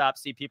GameStop.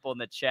 See people in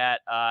the chat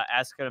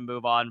asking to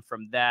move on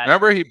from that.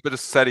 Remember, he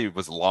just said he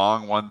was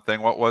long one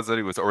thing. What was it?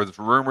 Or there's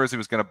rumors he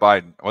was going to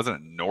buy, wasn't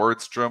it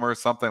Nordstrom or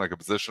something, like a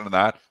position in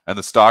that? And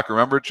the stock,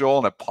 remember, Joel?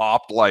 And it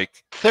popped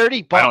like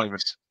 $30.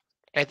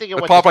 I think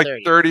it popped like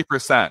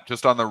 30%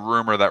 just on the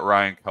rumor that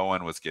Ryan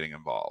Cohen was getting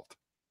involved.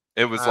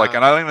 It was like,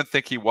 and I don't even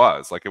think he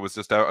was. Like, it was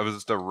just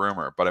a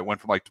rumor, but it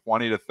went from like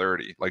 20 to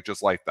 30, like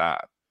just like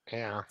that.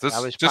 Yeah, this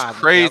was just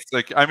crazy.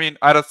 Yep. Like, I mean,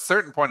 at a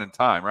certain point in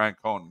time, Ryan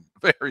Cohen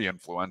very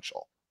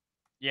influential.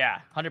 Yeah,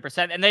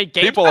 100%. And they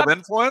people of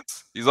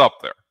influence. He's up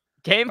there.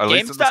 At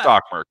least in the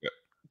stock market.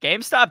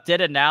 GameStop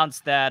did announce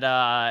that,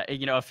 I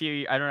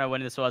don't know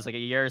when this was, like a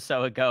year or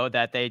so ago,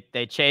 that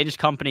they changed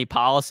company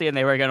policy and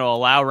they were going to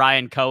allow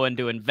Ryan Cohen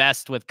to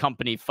invest with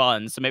company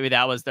funds. So maybe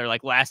that was their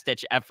like last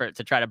ditch effort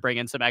to try to bring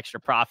in some extra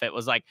profit. It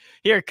was like,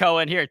 here,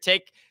 Cohen, here,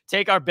 take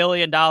our $1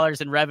 billion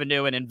in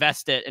revenue and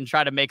invest it and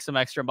try to make some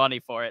extra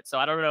money for it. So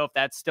I don't know if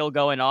that's still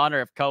going on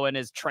or if Cohen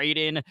is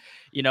trading,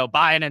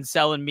 buying and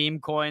selling meme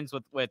coins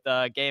with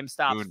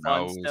GameStop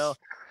funds still.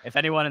 If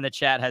anyone in the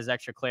chat has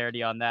extra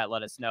clarity on that,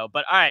 let us know.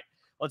 But all right.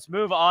 Let's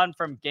move on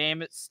from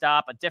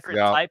GameStop, a different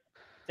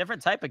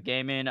type of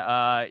gaming.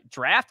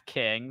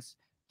 DraftKings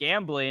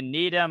gambling.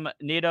 Needham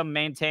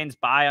maintains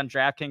buy on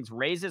DraftKings,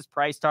 raises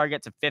price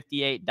target to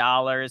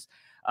 $58.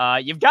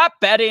 You've got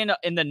betting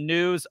in the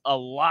news a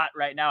lot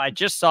right now. I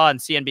just saw on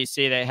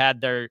CNBC they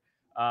had their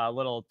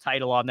little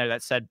title on there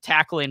that said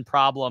 "Tackling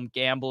Problem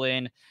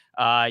Gambling."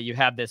 You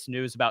have this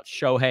news about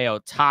Shohei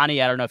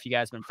Ohtani. I don't know if you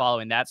guys have been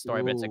following that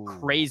story, but it's a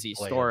crazy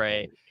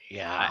story.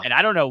 Yeah, and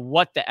I don't know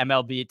what the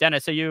MLB.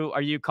 Dennis, are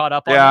you caught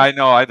up on that? I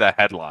know. I had the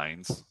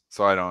headlines,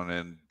 so I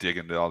don't dig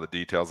into all the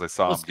details. I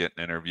saw him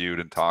getting interviewed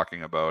and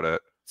talking about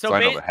it. So I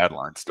know the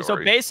headline story. So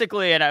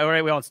basically,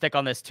 and we won't stick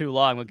on this too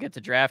long. We'll get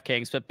to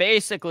DraftKings. But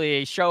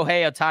basically,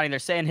 Shohei Ohtani, they're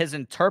saying his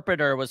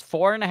interpreter was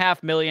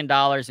 $4.5 million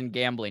in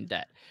gambling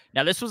debt.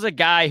 Now, this was a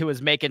guy who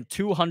was making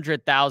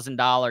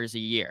 $200,000 a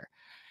year.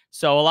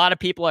 So a lot of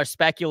people are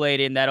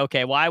speculating that,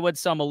 okay, why would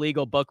some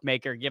illegal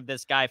bookmaker give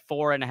this guy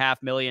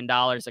 $4.5 million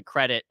of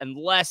credit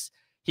unless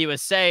he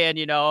was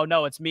saying, oh,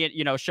 no, it's me,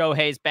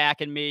 Shohei's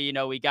backing me,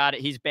 we got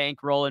it. He's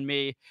bankrolling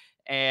me.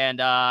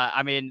 And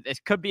I mean, this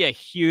could be a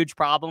huge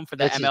problem for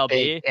the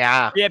MLB.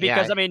 Yeah.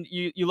 Because I mean,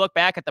 you look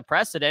back at the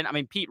precedent. I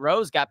mean, Pete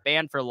Rose got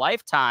banned for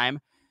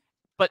lifetime.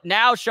 But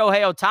now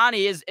Shohei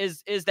Ohtani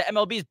is the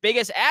MLB's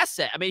biggest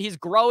asset. I mean, he's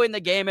growing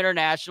the game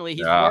internationally.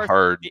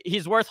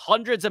 He's worth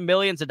hundreds of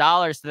millions of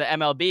dollars to the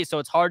MLB. So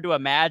it's hard to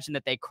imagine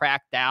that they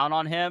crack down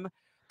on him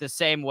the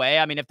same way.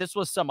 I mean, if this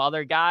was some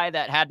other guy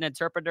that had an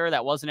interpreter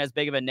that wasn't as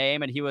big of a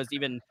name and he was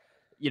even,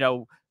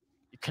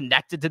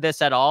 connected to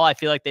this at all, I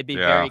feel like they'd be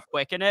very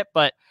quick in it.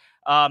 But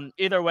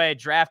either way,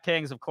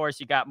 DraftKings, of course,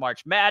 you got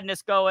March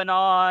Madness going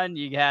on.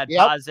 You had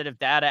positive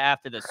data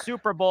after the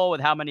Super Bowl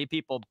with how many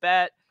people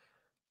bet.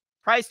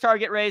 Price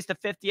target raised to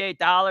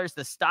 $58.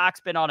 The stock's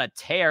been on a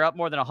tear, up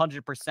more than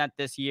 100%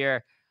 this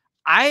year.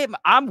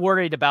 I'm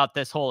worried about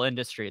this whole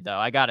industry, though.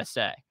 I gotta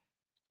say.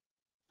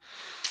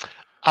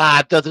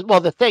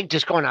 The thing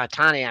just going on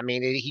Ohtani, I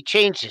mean, he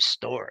changed his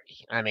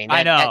story. I mean,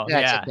 that's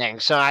the thing.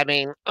 So I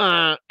mean,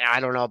 I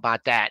don't know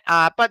about that.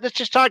 But let's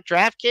just talk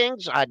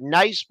DraftKings. A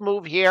nice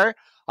move here.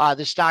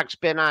 The stock's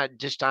been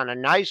just on a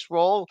nice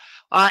roll.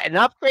 An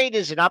upgrade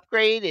is an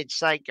upgrade.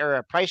 It's like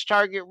a price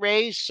target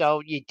raise.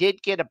 So you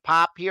did get a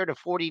pop here to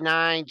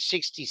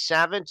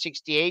 49.67,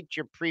 68,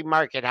 your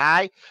pre-market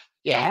high.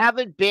 You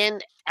haven't been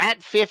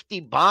at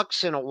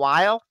 $50 in a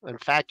while. In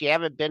fact, you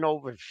haven't been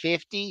over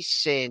 50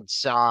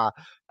 since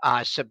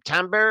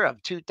September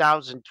of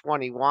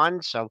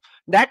 2021. So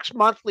next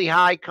monthly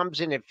high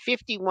comes in at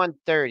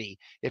 51.30.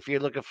 If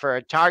you're looking for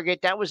a target,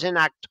 that was in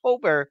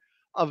October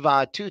of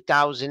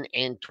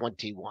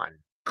 2021.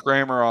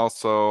 Kramer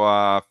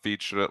also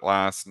featured it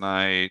last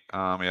night.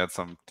 He had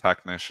some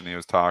technician he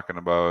was talking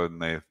about, and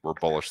they were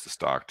bullish the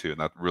stock too, and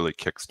that really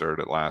kickstarted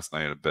it last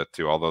night a bit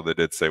too. Although they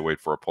did say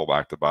wait for a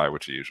pullback to buy,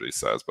 which he usually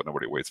says, but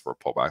nobody waits for a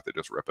pullback; they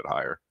just rip it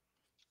higher.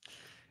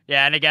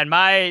 Yeah, and again,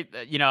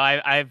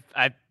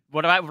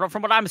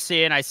 from what I'm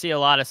seeing, I see a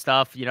lot of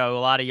stuff. A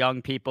lot of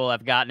young people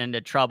have gotten into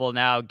trouble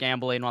now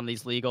gambling on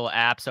these legal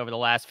apps over the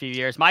last few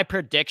years. My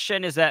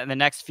prediction is that in the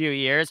next few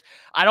years,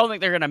 I don't think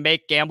they're going to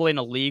make gambling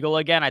illegal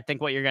again. I think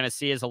what you're going to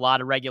see is a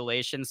lot of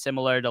regulations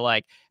similar to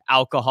like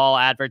alcohol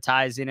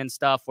advertising and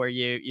stuff where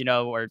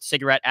or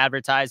cigarette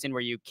advertising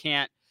where you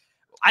can't.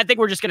 I think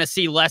we're just going to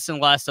see less and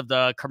less of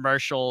the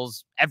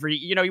commercials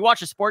you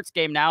watch a sports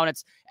game now and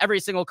it's every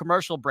single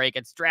commercial break.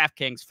 It's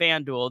DraftKings,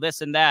 FanDuel,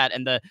 this and that.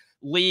 And the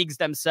leagues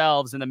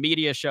themselves and the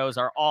media shows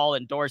are all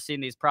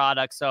endorsing these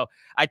products. So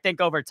I think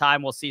over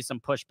time we'll see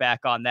some pushback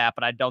on that,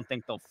 but I don't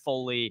think they'll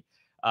fully,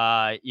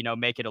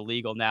 make it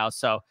illegal now.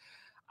 So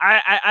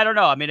I don't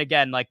know. I mean,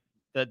 again, like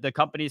the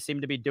companies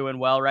seem to be doing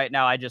well right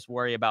now. I just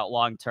worry about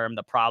long-term,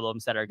 the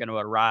problems that are going to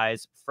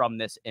arise from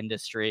this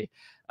industry.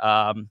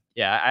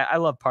 I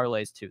love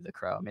parlays too, the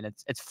Crow. I mean,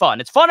 it's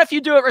fun. It's fun if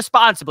you do it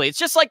responsibly. It's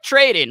just like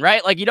trading,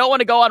 right? Like you don't want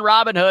to go on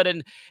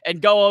Robinhood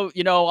and go,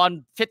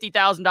 on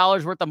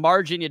 $50,000 worth of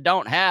margin you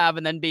don't have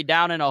and then be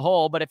down in a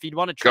hole. But if you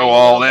want to trade go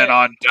all in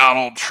on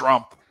Donald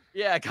Trump.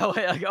 Yeah, go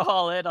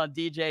all in on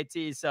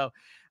DJT. So,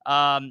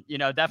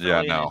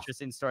 definitely an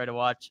interesting story to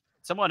watch.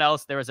 Someone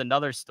else, there was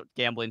another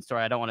gambling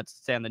story. I don't want to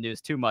stay on the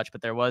news too much,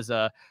 but there was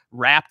a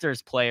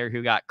Raptors player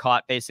who got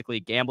caught basically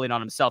gambling on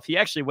himself. He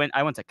actually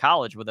I went to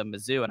college with him,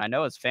 Mizzou, and I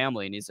know his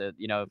family, and he's a,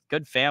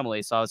 good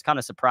family. So I was kind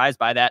of surprised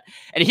by that.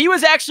 And he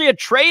was actually a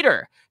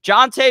trader.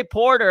 Jonte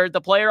Porter,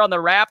 the player on the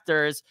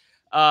Raptors.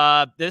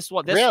 This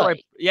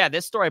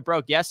story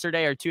broke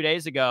yesterday or 2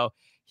 days ago.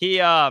 He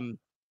had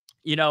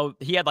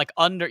like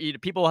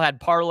people had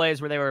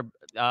parlays where they were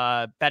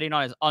betting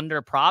on his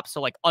under props,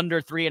 so like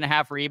under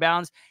 3.5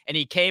 rebounds, and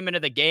he came into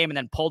the game and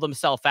then pulled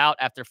himself out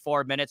after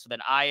 4 minutes with an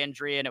eye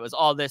injury, and it was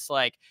all this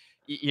like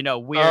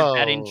weird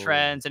betting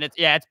trends, and it's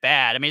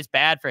bad. I mean, it's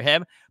bad for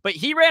him, but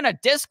he ran a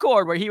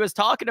Discord where he was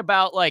talking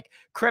about like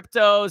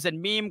cryptos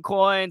and meme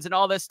coins and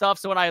all this stuff.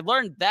 So when I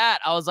learned that,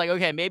 I was like,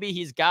 okay, maybe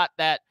he's got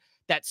that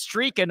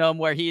streak in him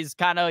where he's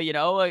kind of,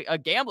 a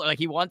gambler. Like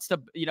he wants to,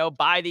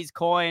 buy these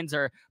coins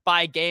or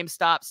buy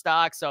GameStop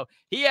stock. So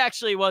he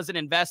actually was an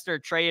investor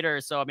trader.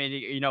 So, I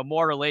mean,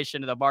 more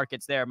relation to the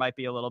markets there might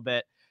be a little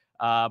bit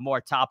more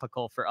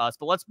topical for us,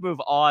 but let's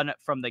move on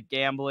from the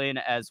gambling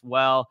as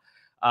well.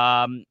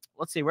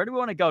 Let's see, where do we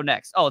want to go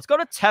next? Oh, let's go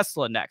to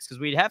Tesla next, because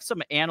we have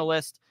some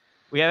analysts.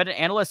 We had an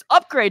analyst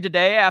upgrade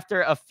today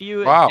after a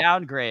few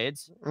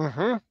downgrades.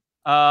 Mm-hmm.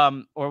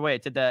 Or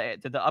wait, did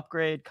the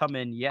upgrade come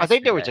in yesterday? I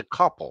think there was a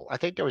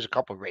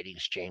couple.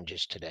 Ratings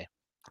changes today.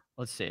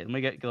 Let's see.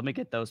 Let me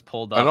get those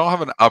pulled up. I don't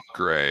have an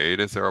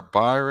upgrade. Is there a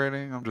buy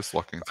rating? I'm just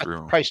looking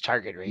through. Price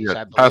target raise,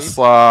 I believe.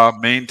 Tesla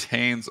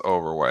maintains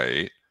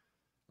overweight.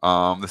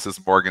 This is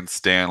Morgan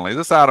Stanley.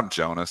 This is Adam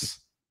Jonas.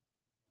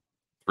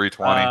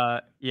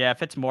 320. Yeah,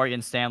 if it's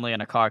Morgan Stanley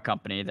and a car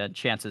company, then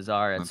chances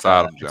are it's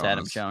Adam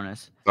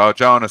Jonas. So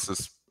Jonas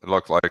is. It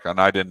looked like, and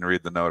I didn't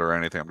read the note or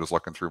anything. I'm just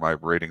looking through my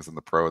ratings in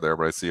the Pro there,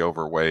 but I see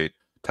overweight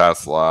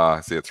Tesla. I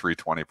see a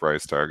 320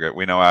 price target.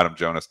 We know Adam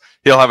Jonas.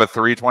 He'll have a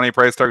 320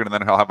 price target, and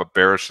then he'll have a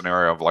bearish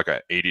scenario of like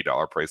a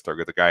 $80 price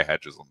target. The guy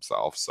hedges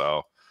himself,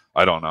 so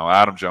I don't know.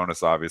 Adam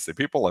Jonas, obviously,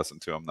 people listen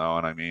to him though,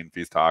 and I mean, if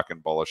he's talking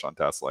bullish on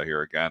Tesla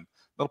here again,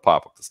 they'll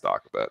pop up the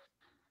stock a bit.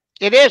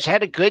 It is.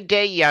 Had a good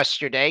day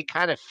yesterday.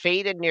 Kind of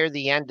faded near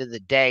the end of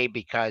the day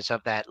because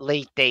of that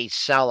late day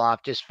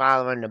sell-off, just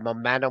following the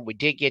momentum. We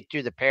did get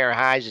through the pair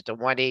highs at the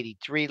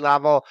 183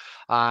 level,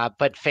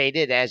 but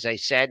faded, as I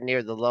said,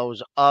 near the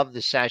lows of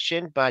the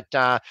session. But,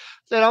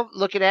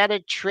 looking at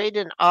it,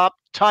 trading up,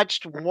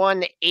 touched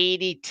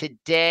 180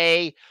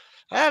 today.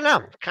 I don't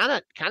know, kind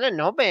of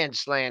no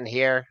man's land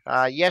here.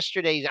 I'll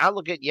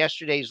look at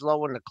yesterday's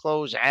low and the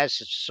close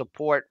as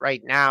support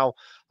right now,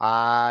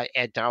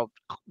 at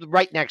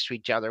right next to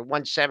each other,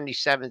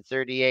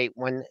 177.38,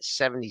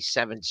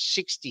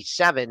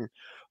 177.67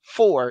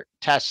 for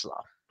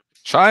Tesla.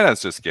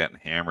 China's just getting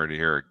hammered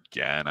here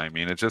again. I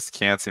mean, it just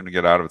can't seem to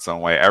get out of its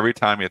own way. Every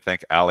time you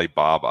think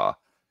Alibaba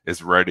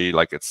is ready,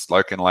 like it's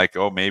looking like,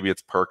 oh, maybe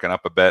it's perking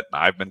up a bit,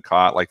 and I've been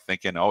caught like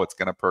thinking, oh, it's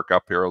going to perk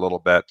up here a little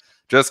bit,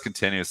 just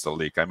continues to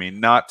leak. I mean,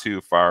 not too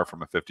far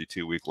from a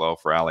 52-week low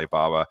for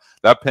Alibaba.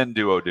 That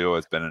Pinduoduo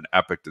has been an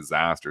epic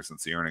disaster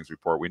since the earnings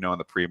report. We know in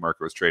the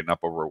pre-market was trading up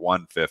over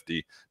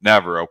 150,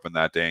 never opened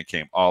that day and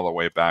came all the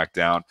way back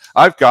down.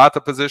 I've got the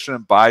position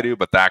in Baidu,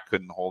 but that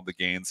couldn't hold the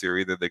gains here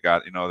either. They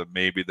got,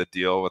 maybe the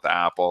deal with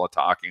Apple,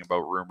 talking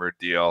about rumored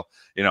deal,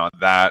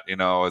 that,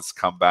 has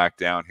come back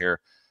down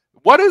here.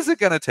 what is it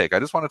going to take? I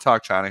just want to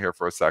talk China here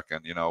for a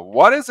second. You know,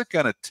 what is it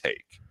going to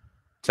take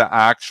to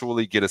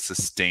actually get a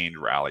sustained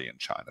rally in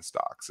China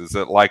stocks? Is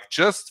it like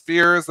just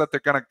fears that they're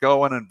going to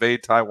go and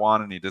invade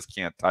Taiwan and you just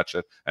can't touch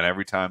it? And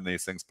every time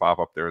these things pop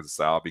up, there is a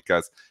sell?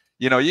 Because,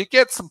 you know, you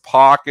get some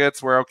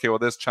pockets where, okay, well,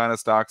 this China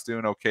stock's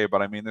doing okay.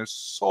 But I mean, there's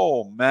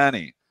so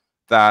many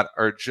that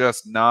are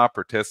just not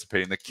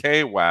participating. The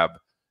K-Web,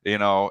 you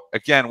know,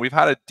 again, we've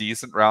had a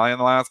decent rally in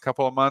the last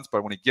couple of months,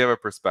 but when you give a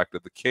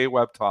perspective, the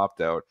K-Web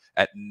topped out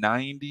at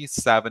 $97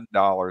 in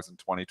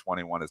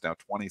 2021, is now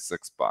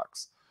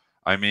 $26.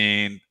 I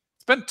mean,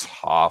 it's been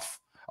tough.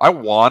 I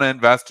want to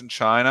invest in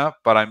China,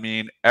 but I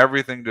mean,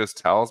 everything just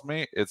tells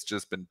me it's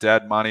just been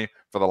dead money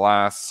for the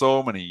last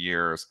so many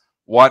years.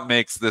 What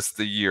makes this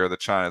the year that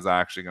China is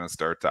actually going to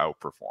start to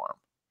outperform?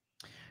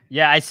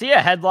 Yeah, I see a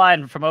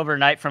headline from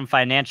overnight from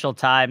Financial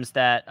Times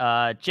that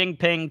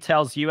Jinping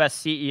tells U.S.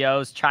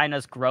 CEOs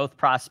China's growth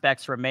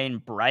prospects remain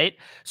bright.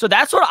 So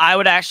that's what I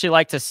would actually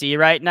like to see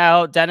right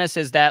now, Dennis,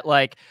 is that,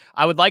 like,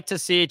 I would like to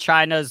see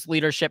China's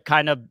leadership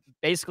kind of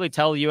basically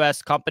tell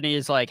U.S.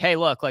 companies, like, hey,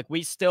 look, like,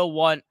 we still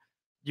want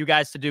you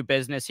guys to do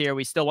business here.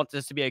 We still want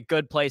this to be a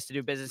good place to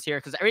do business here,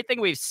 because everything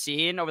we've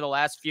seen over the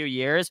last few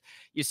years,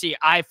 you see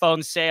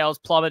iPhone sales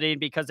plummeting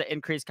because of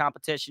increased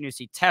competition. You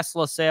see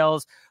Tesla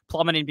sales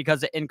plummeting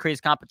because of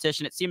increased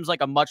competition. It seems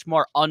like a much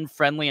more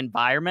unfriendly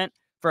environment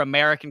for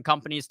American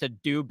companies to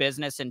do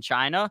business in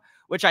China,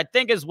 which I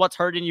think is what's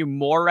hurting you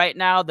more right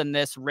now than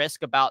this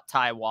risk about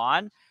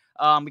Taiwan.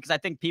 Because I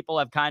think people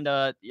have kind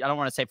of, I don't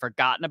want to say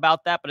forgotten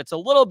about that, but it's a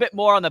little bit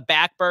more on the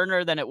back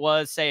burner than it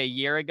was, say, a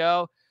year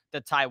ago,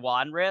 the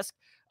Taiwan risk.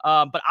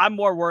 But I'm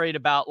more worried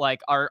about,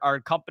 like, our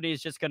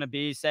companies just going to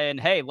be saying,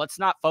 hey, let's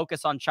not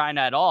focus on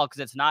China at all, because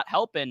it's not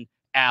helping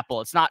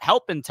Apple. It's not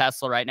helping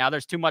Tesla right now.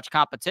 There's too much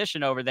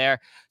competition over there.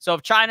 So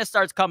if China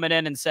starts coming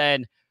in and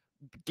saying,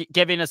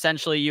 giving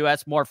essentially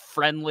U.S. more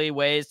friendly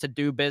ways to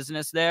do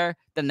business there,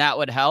 then that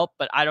would help.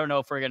 But I don't know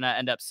if we're going to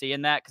end up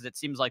seeing that, because it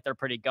seems like they're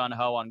pretty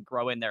gung-ho on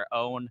growing their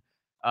own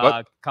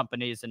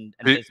companies and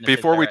businesses.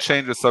 Before we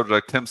change the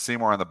subject, Tim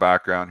Seymour in the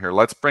background here.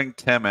 Let's bring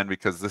Tim in,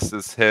 because this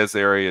is his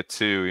area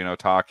too, you know,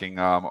 talking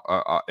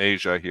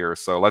Asia here.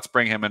 So let's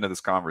bring him into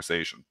this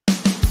conversation.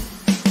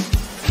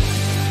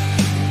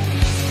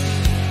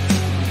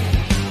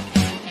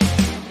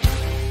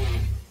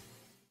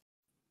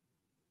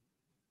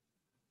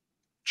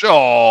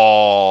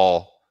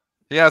 Joel,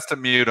 he has to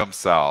mute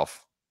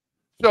himself.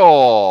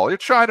 Joel, you're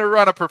trying to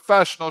run a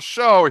professional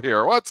show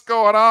here. What's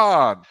going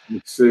on?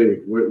 Let's see.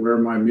 Where are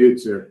my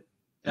mutes here?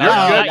 You're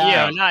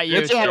good. Not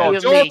you.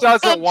 Joel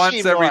does it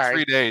once every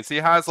 3 days. He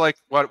has, like,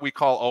 what we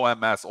call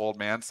OMS, old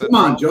man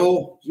syndrome. Come on,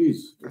 Joel. Jeez.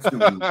 What's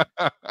going on?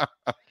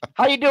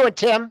 How you doing,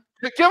 Tim?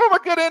 Give him a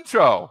good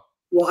intro.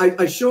 Well,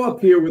 I show up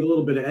here with a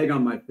little bit of egg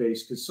on my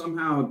face, because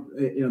somehow,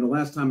 you know, the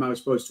last time I was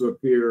supposed to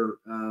appear,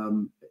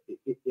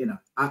 you know,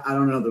 I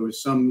don't know, there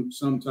was some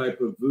type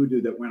of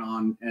voodoo that went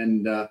on,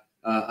 and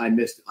I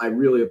missed it. I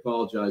really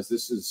apologize.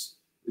 This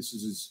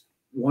is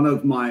one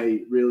of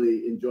my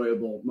really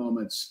enjoyable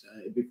moments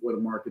before the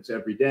markets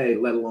every day,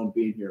 let alone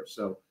being here.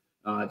 So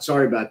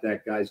sorry about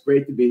that, guys.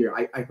 Great to be here.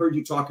 I heard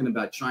you talking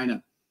about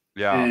China.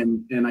 Yeah.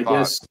 And I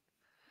guess,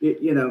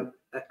 you know,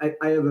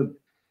 I have a,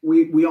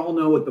 we all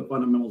know what the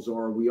fundamentals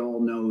are. We all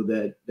know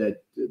that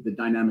the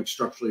dynamics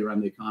structurally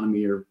around the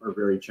economy are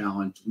very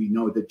challenged. We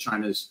know that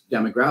China's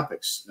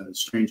demographics,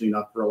 strangely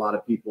enough, for a lot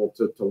of people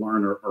to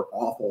learn, are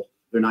awful.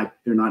 They're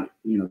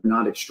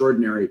not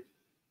extraordinary.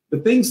 The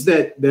things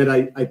that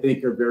I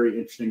think are very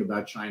interesting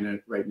about China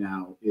right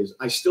now is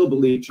I still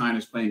believe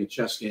China's playing a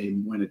chess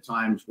game when at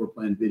times we're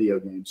playing video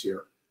games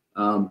here.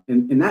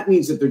 And that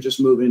means that they're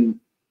just moving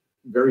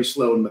very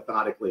slow and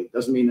methodically.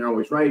 Doesn't mean they're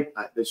always right.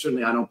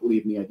 Certainly, I don't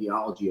believe in the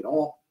ideology at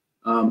all.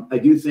 I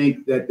do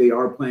think that they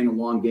are playing a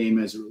long game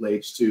as it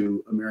relates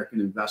to American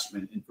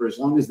investment. And for as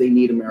long as they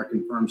need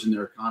American firms in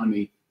their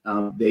economy,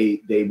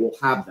 they will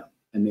have them,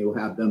 and they will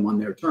have them on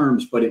their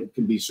terms, but it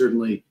can be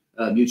certainly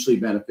mutually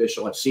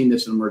beneficial. I've seen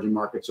this in emerging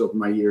markets over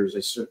my years. I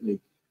certainly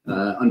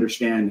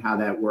understand how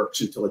that works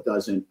until it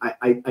doesn't.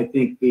 I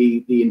think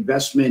the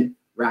investment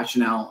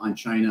rationale on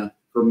China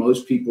for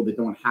most people that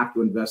don't have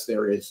to invest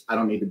there is, I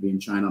don't need to be in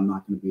China. I'm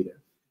not going to be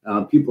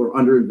there. People are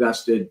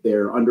underinvested.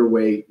 They're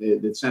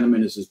underweight. The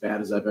sentiment is as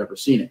bad as I've ever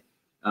seen it.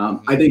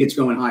 I think it's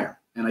going higher.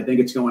 And I think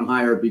it's going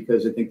higher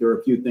because I think there are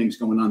a few things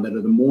going on that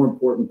are the more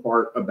important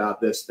part about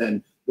this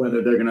than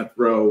whether they're going to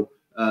throw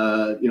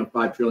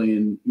 5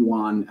 trillion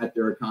yuan at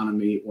their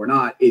economy or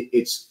not.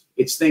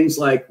 It's things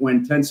like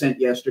when Tencent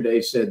yesterday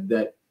said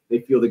that they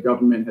feel the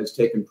government has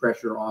taken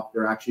pressure off.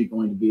 They're actually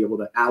going to be able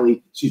to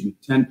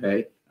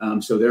Tenpay,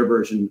 so their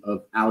version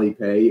of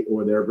Alipay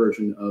or their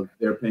version of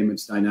their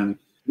payments dynamic.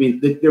 I mean,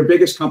 their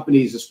biggest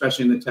companies,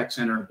 especially in the tech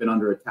center, have been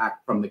under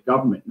attack from the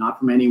government, not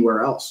from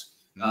anywhere else.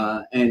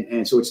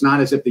 And so it's not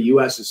as if the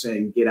U.S. is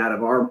saying, get out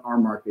of our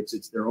markets.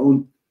 It's their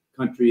own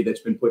country that's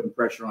been putting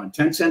pressure on.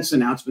 Tencent's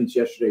announcements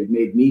yesterday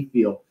made me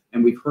feel,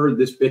 and we've heard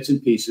this bits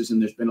and pieces,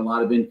 and there's been a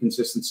lot of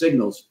inconsistent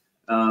signals,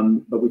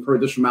 but we've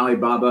heard this from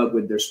Alibaba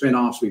with their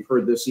spinoffs. We've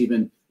heard this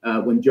even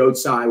when Joe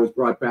Tsai was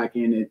brought back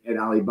in at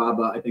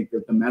Alibaba, I think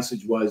that the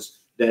message was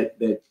that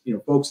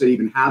folks that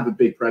even have a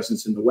big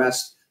presence in the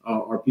West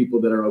are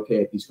people that are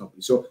okay at these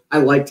companies. So I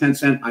like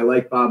Tencent. I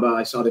like Baba.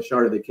 I saw the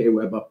chart of the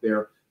K-Web up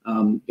there.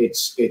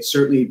 It's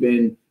certainly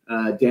been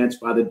danced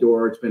by the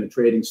door. It's been a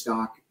trading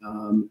stock,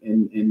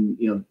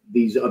 and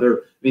these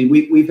other. I mean,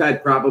 we've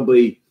had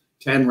probably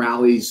 10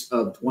 rallies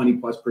of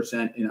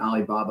 20+% in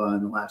Alibaba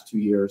in the last 2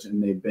 years,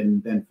 and they've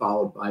been then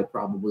followed by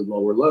probably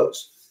lower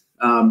lows.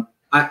 I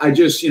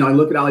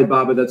look at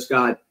Alibaba that's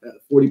got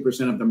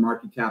 40% of the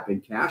market cap in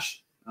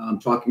cash.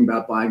 Talking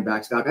about buying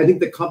back stock. I think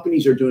the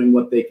companies are doing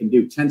what they can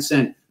do.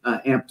 Tencent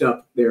amped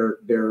up their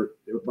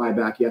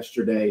buyback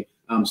yesterday.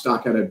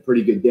 Stock had a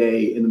pretty good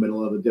day in the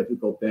middle of a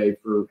difficult day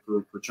for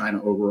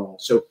China overall.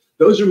 So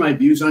those are my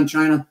views on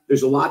China.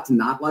 There's a lot to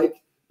not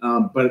like,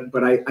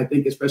 but I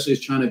think especially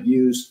as China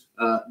views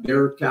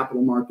their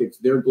capital markets,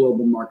 their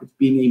global markets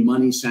being a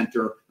money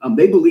center,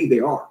 they believe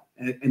they are,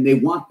 and they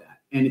want that.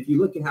 And if you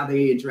look at how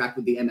they interact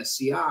with the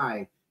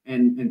MSCI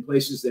and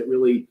places that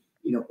really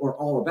are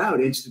all about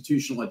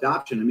institutional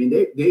adoption. I mean,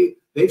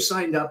 they've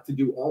signed up to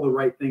do all the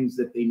right things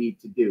that they need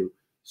to do.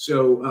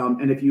 So,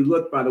 and if you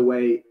look, by the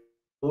way,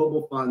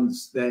 global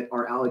funds that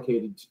are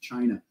allocated to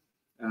China,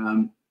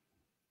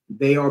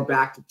 they are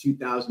back to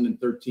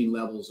 2013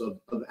 levels of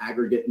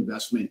aggregate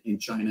investment in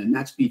China, and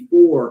that's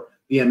before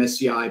the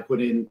MSCI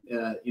put in,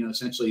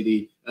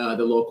 essentially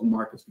the local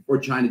markets, before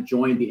China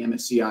joined the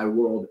MSCI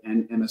World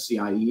and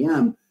MSCI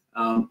EM,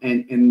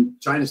 and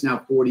China's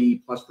now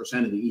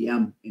 40+% of the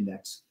EM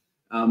index.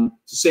 To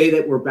say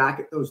that we're back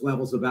at those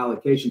levels of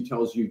allocation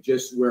tells you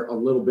just where a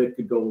little bit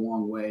could go a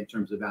long way in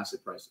terms of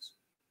asset prices.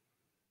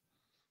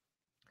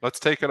 Let's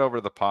take it over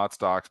to the pot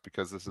stocks,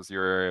 because this is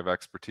your area of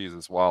expertise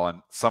as well.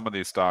 And some of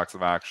these stocks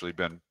have actually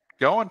been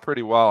going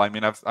pretty well. I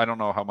mean, I don't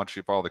know how much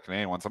you follow the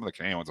Canadian ones. Some of the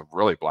Canadian ones have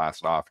really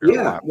blasted off here in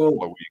the last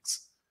couple of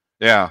weeks.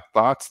 Yeah,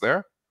 thoughts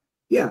there?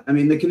 Yeah, I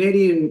mean, the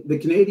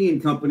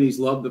Canadian companies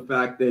love the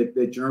fact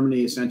that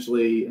Germany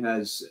essentially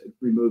has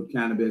removed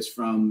cannabis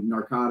from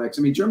narcotics.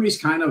 I mean, Germany's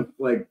kind of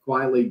like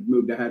quietly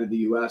moved ahead of the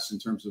U.S. in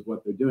terms of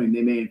what they're doing.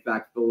 They may, in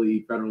fact,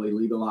 fully federally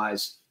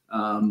legalize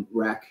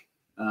rec,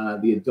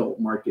 the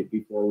adult market,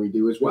 before we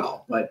do as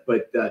well. But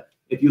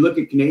if you look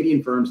at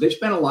Canadian firms, they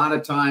spent a lot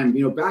of time,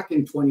 back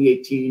in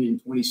 2018 and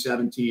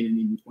 2017 and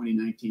even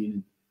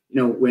 2019,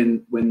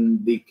 when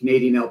the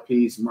Canadian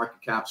LPs market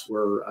caps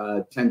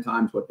were 10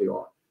 times what they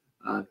are.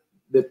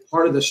 That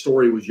part of the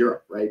story was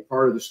Europe, right?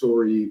 Part of the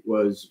story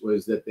was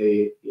that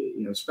they,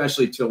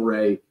 especially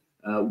Tilray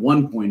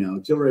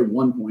 1.0. Tilray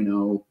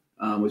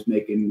 1.0 was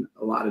making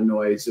a lot of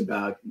noise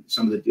about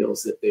some of the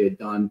deals that they had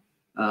done,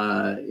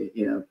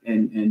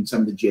 and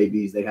some of the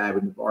JVs they had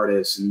with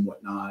Novartis and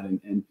whatnot.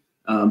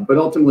 But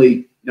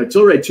ultimately,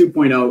 Tilray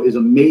 2.0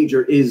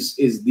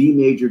 is the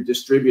major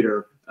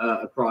distributor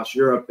across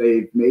Europe.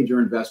 They've major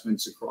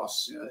investments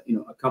across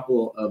a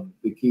couple of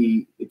the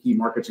key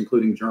markets,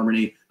 including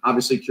Germany.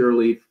 Obviously,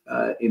 Curaleaf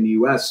in the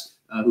U.S.,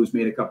 who's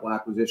made a couple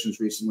acquisitions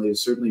recently,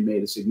 has certainly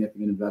made a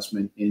significant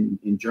investment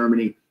in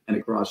Germany and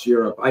across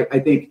Europe. I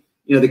think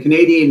the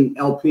Canadian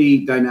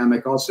LP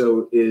dynamic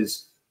also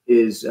is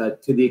to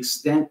the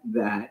extent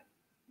that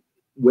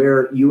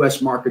where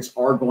U.S. markets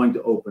are going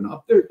to open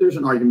up, there's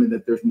an argument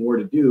that there's more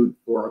to do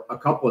for a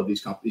couple of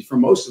these companies. For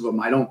most of them,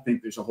 I don't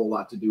think there's a whole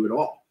lot to do at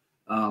all.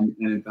 And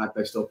in fact,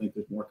 I still think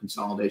there's more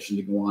consolidation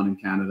to go on in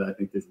Canada. I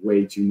think there's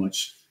way too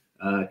much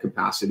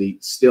capacity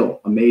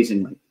still,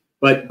 amazingly.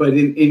 But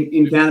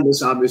in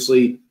cannabis,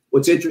 obviously,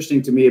 what's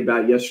interesting to me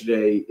about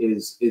yesterday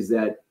is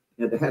that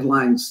the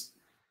headlines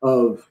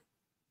of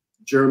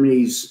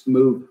Germany's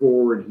move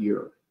forward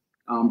here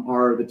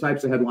are the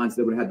types of headlines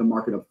that would have had the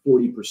market up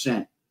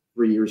 40%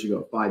 3 years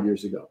ago, 5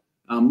 years ago.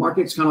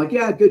 Market's kind of like,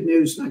 yeah, good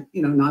news,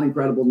 not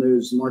incredible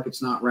news. The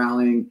market's not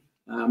rallying.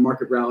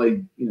 Market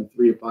rallied, 3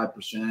 to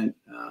 5%.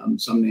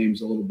 Some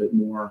names a little bit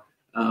more.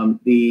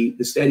 The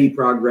steady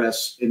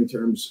progress in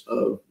terms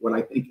of what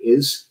I think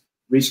is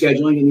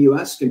rescheduling in the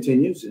U.S.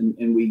 continues,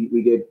 and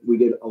we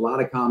get a lot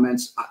of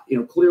comments.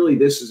 Clearly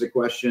this is a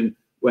question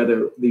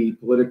whether the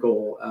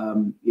political,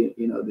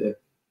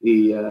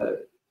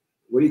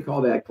 what do you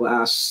call that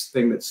glass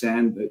thing that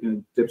sand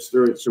that dips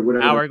through it? So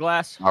whatever.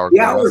 Hourglass. The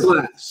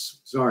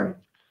hourglass. Sorry,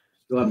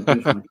 still haven't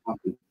finished my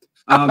coffee.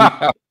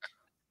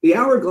 The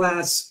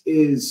hourglass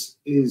is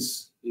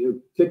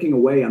ticking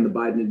away on the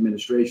Biden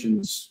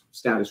administration's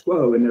status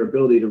quo and their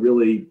ability to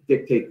really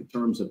dictate the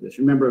terms of this.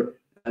 Remember,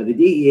 the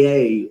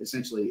DEA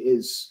essentially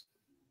is,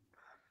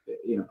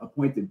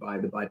 appointed by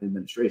the Biden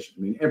administration.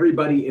 I mean,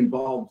 everybody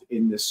involved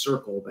in this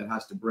circle that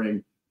has to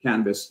bring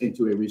cannabis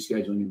into a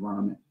rescheduling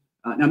environment.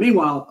 Now,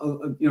 meanwhile,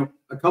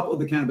 a couple of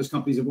the cannabis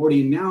companies have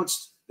already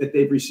announced that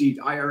they've received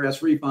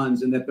IRS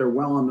refunds and that they're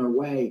well on their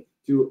way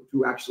to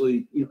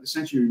actually,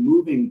 essentially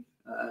removing,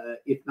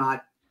 if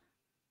not,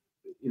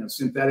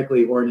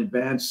 synthetically or in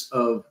advance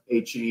of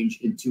a change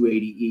in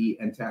 280E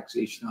and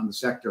taxation on the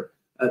sector.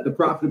 The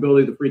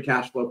profitability, the free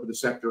cash flow for the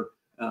sector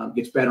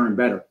gets better and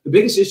better. The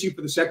biggest issue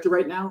for the sector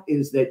right now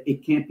is that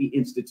it can't be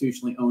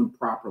institutionally owned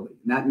properly.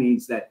 And that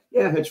means that,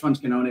 yeah, hedge funds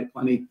can own it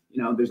plenty.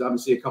 You know, there's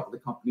obviously a couple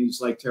of companies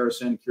like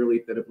TerraSyn and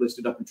Cureleaf that have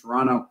listed up in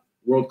Toronto,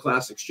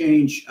 world-class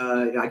exchange.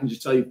 I can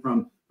just tell you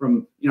from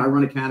you know, I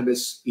run a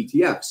cannabis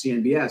ETF,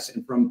 CNBS,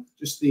 and from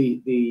just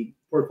the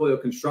portfolio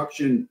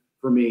construction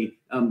for me,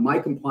 my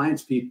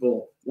compliance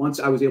people, once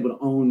I was able to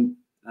own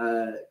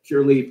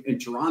Cureleaf in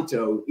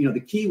Toronto, you know, the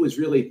key was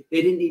really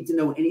they didn't need to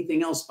know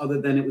anything else other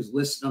than it was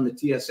listed on the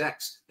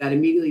TSX. That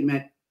immediately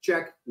meant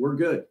check, we're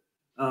good.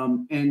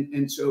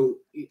 And so,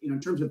 you know, in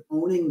terms of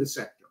owning the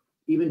sector,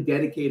 even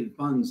dedicated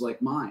funds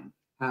like mine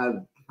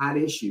have had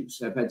issues,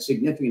 have had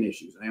significant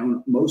issues. I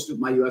own most of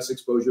my U.S.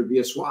 exposure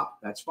via swap.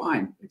 That's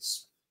fine.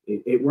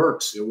 It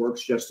works. It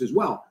works just as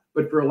well.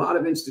 But for a lot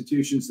of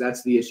institutions,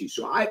 that's the issue.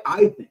 So I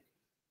think,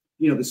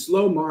 you know, the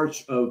slow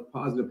march of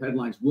positive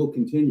headlines will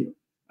continue.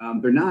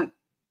 We're not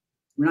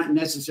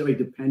necessarily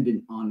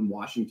dependent on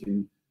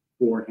Washington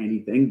for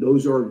anything.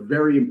 Those are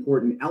very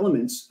important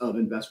elements of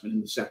investment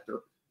in the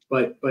sector.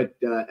 But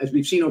as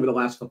we've seen over the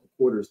last couple of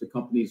quarters, the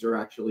companies are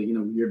actually, you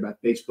know, we hear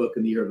about Facebook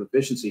and the year of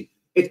efficiency.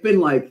 It's been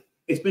like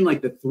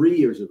the 3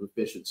 years of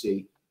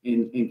efficiency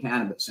in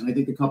cannabis, and I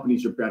think the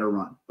companies are better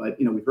run. But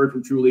you know, we've heard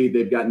from Truly,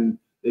 they've gotten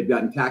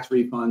tax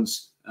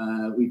refunds.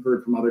 We've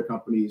heard from other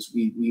companies.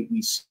 We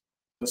see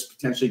what's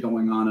potentially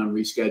going on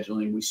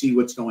rescheduling. We see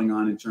what's going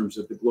on in terms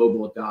of the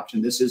global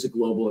adoption. This is a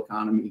global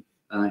economy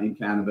in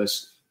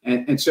cannabis.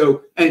 And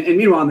so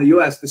meanwhile, in the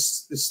U.S.,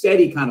 the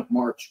steady kind of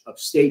march of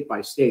state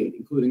by state,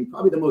 including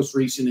probably the most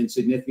recent and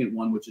significant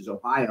one, which is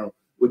Ohio,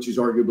 which is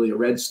arguably a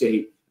red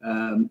state.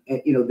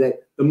 You know,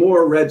 that the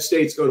more red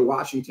states go to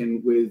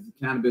Washington, with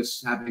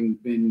cannabis having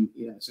been,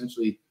 you know,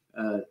 essentially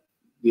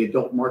the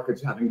adult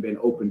markets having been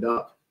opened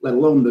up, let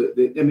alone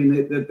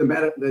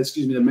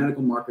the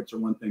medical markets are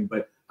one thing,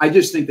 but I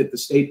just think that the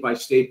state by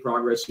state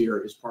progress here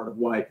is part of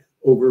why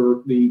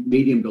over the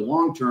medium to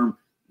long term,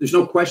 there's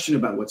no question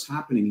about what's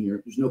happening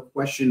here. There's no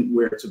question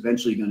where it's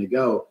eventually going to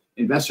go.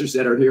 Investors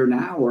that are here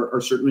now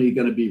are certainly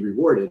going to be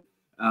rewarded.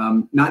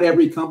 Not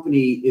every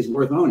company is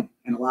worth owning,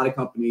 and a lot of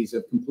companies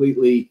have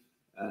completely,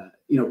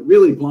 you know,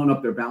 really blown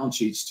up their balance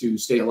sheets to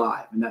stay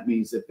alive, and that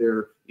means that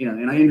they're, you know.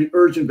 And I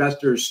urge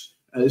investors,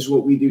 this is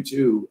what we do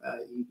too.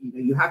 You know,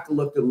 you have to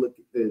look at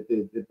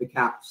the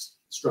cap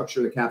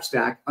structure, the cap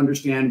stack,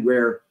 understand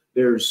where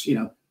there's, you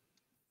know,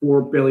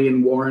 4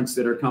 billion warrants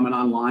that are coming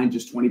online,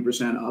 just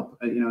 20% up.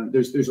 You know,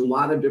 there's a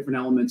lot of different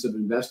elements of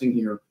investing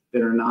here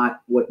that are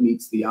not what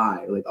meets the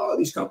eye. Like, oh,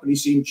 these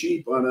companies seem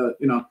cheap on a,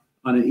 you know,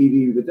 on an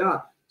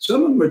EV/EBITDA.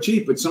 Some of them are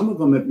cheap, but some of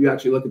them, if you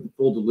actually look at the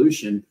full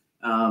dilution,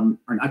 are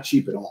not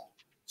cheap at all.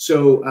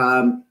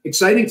 So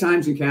exciting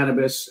times in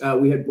cannabis.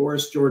 We had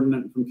Boris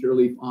Jordan from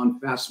Cureleaf on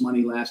Fast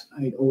Money last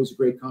night. Always a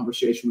great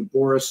conversation with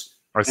Boris.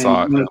 I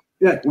saw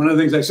it. One of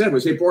the things I said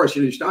was, hey, Boris,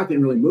 you know, your stock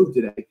didn't really move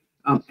today.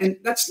 And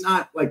that's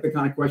not like the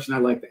kind of question I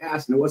like to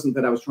ask. And it wasn't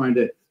that I was trying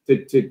to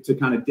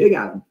kind of dig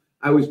at him.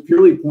 I was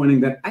purely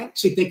pointing that I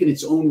actually think in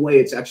its own way,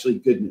 it's actually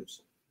good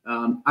news.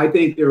 I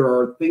think there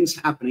are things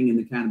happening in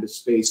the cannabis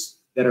space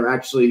that are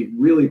actually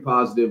really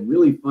positive,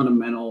 really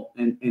fundamental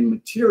and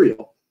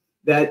material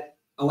that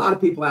a lot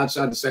of people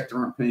outside the sector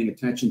aren't paying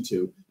attention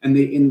to. And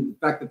in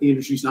fact that the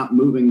industry's not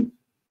moving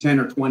 10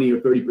 or 20 or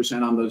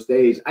 30% on those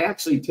days, I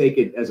actually take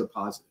it as a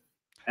positive.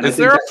 And is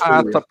there a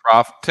path to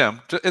profit,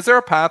 Tim? Is there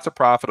a path to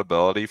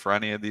profitability for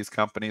any of these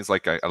companies,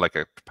 like a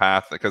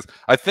path? Because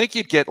I think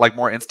you'd get like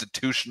more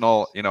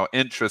institutional, you know,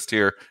 interest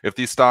here if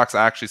these stocks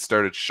actually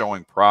started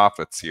showing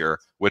profits here,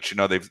 which, you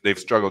know, they've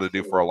struggled to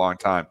do for a long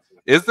time.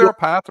 Is there a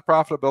path to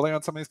profitability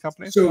on some of these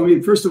companies? So I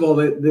mean, first of all,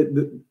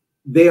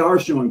 they are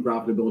showing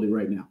profitability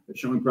right now. They're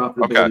showing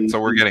profitability. Okay, so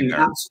we're getting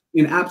there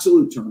in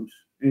absolute terms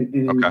and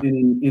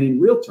in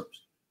real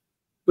terms.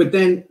 But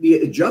then the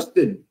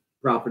adjusted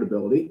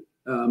profitability,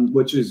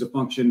 which is a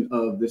function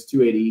of this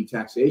 280E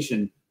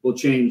taxation, will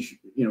change,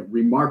 you know,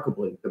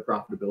 remarkably the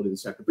profitability of the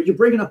sector. But you're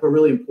bringing up a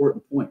really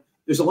important point.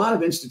 There's a lot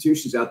of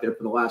institutions out there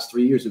for the last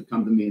 3 years who've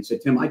come to me and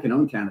said, Tim, I can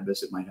own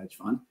cannabis at my hedge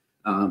fund,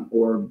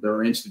 or there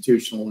are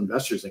institutional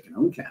investors that can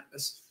own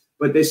cannabis.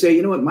 But they say,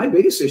 you know what, my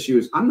biggest issue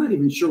is I'm not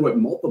even sure what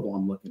multiple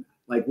I'm looking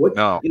at. Like what,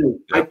 you know,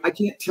 yeah. I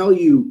can't tell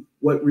you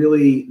what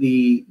really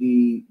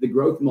the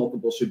growth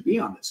multiple should be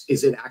on this.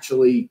 Is it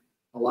actually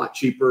a lot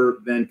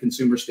cheaper than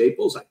consumer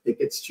staples? I think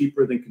it's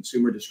cheaper than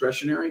consumer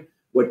discretionary.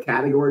 What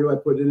category do I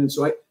put it in?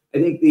 So I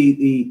think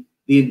the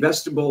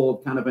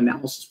investable kind of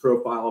analysis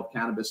profile of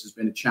cannabis has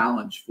been a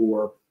challenge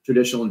for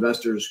traditional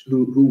investors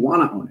who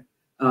want to own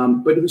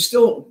it, but who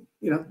still,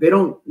 you know, they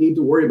don't need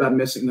to worry about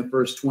missing the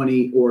first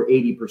 20 or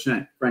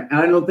 80%, right? And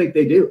I don't think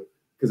they do,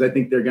 because I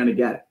think they're going to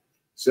get it.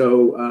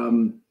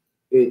 So,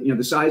 you know,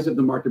 the size of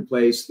the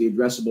marketplace, the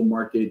addressable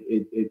market,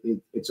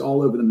 it's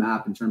all over the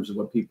map in terms of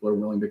what people are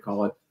willing to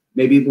call it.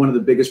 Maybe one of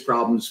the biggest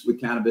problems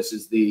with cannabis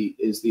is the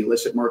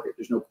illicit market.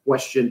 There's no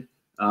question.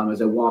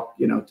 As I walk,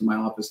 you know, to my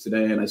office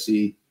today, and I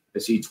see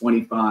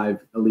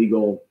 25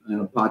 illegal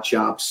pot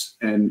shops,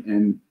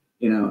 and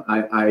you know,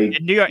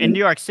 in New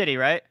York City,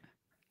 right?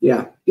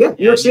 Yeah, New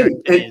York City.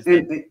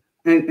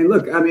 And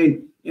look, I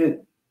mean, And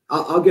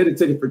I'll get a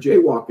ticket for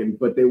jaywalking,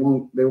 but they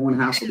won't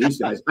hassle these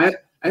guys. I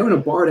own a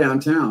bar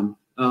downtown,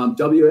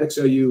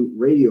 WXOU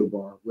Radio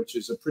Bar, which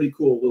is a pretty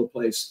cool little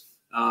place.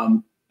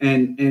 And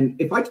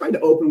if I tried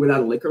to open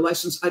without a liquor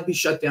license, I'd be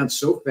shut down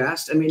so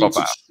fast. I mean, it's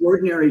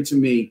extraordinary to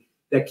me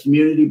that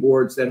community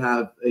boards that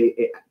have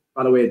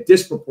by the way, a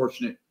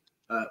disproportionate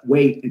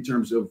weight in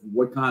terms of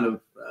what kind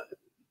of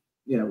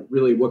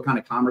really what kind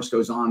of commerce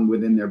goes on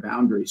within their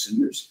boundaries.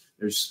 And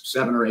there's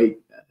 7 or 8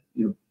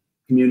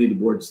 community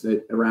boards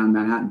that around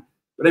Manhattan.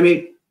 But I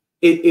mean,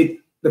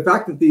 the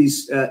fact that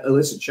these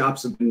illicit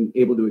shops have been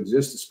able to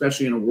exist,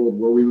 especially in a world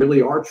where we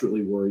really are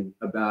truly worried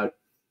about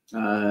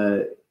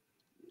fentanyl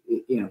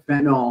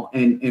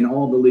and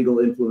all the legal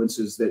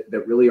influences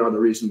that really are the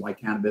reason why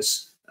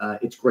cannabis.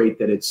 It's great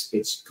that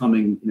it's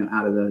coming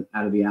out of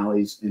the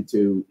alleys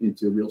into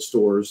real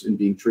stores and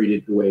being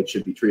treated the way it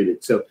should be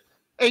treated. So,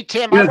 hey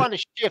Tim, I want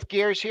to shift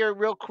gears here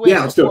real quick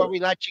before we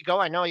let you go.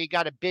 I know you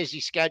got a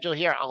busy schedule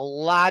here, a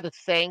lot of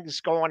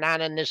things going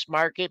on in this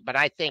market, but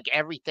I think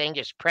everything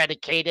is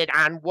predicated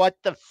on what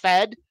the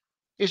Fed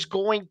is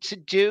going to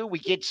do. We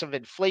get some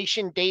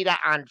inflation data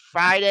on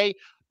Friday.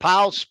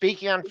 Powell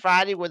speaking on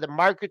Friday where the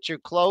markets are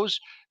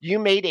closed. You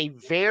made a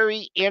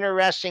very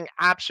interesting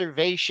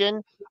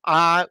observation.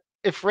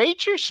 If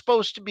rates are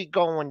supposed to be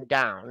going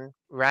down,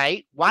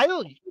 right? Why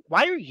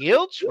are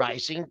yields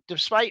rising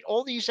despite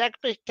all these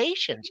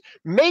expectations?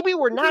 Maybe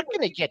we're not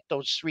going to get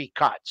those 3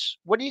 cuts.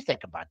 What do you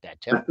think about that,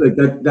 Tim?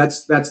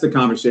 That's the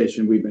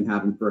conversation we've been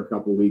having for a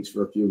couple of weeks,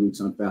 for a few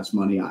weeks on Fast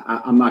Money.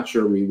 I'm not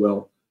sure we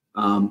will.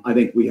 I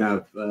think we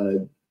have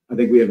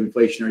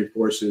inflationary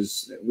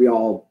forces. We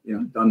all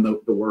done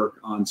the work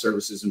on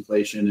services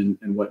inflation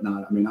and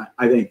whatnot. I mean,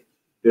 I think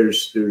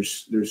there's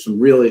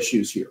some real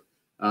issues here.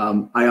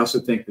 I also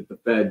think that the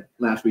Fed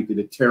last week did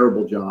a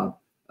terrible job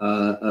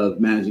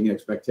of managing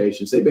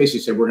expectations. They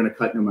basically said we're going to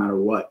cut no matter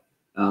what,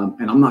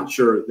 and I'm not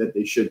sure that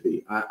they should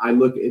be. I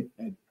look at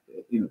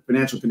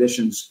financial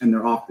conditions and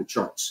they're off the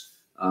charts.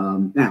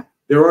 Now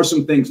there are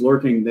some things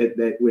lurking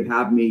that would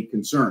have me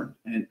concerned,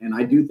 and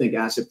I do think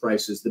asset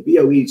prices. The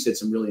BOE said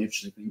some really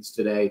interesting things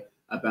today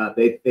about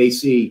they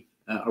see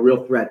a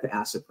real threat to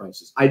asset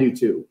prices. I do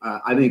too.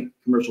 I think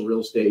commercial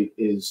real estate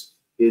is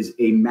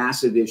a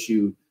massive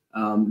issue.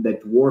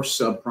 That dwarfs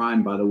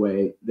subprime, by the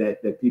way,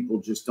 that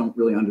people just don't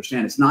really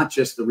understand. It's not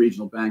just the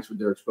regional banks with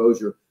their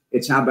exposure.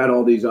 It's how about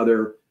all these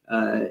other,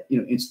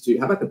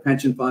 institute? How about the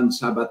pension funds?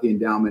 How about the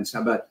endowments?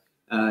 How about,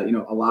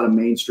 a lot of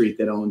Main Street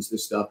that owns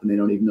this stuff and they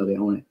don't even know they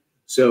own it.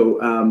 So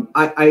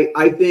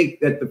I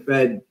think that the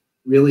Fed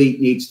really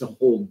needs to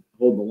hold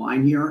the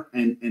line here.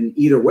 And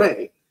either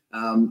way,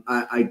 I'll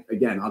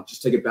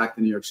just take it back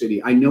to New York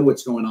City. I know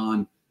what's going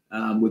on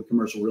with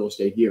commercial real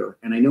estate here.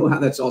 And I know how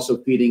that's also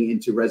feeding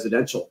into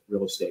residential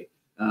real estate.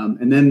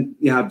 And then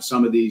you have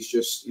some of these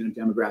just,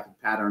 demographic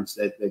patterns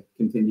that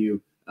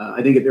continue.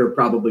 I think they're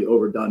probably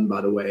overdone,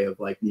 by the way, of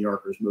like New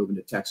Yorkers moving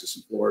to Texas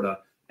and Florida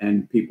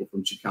and people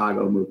from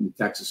Chicago moving to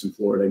Texas and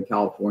Florida and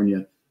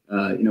California.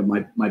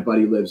 My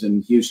buddy lives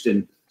in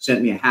Houston,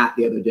 sent me a hat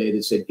the other day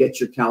that said, "Get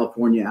your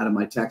California out of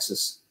my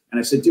Texas." And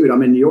I said, "Dude,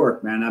 I'm in New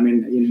York, man. I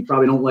mean, you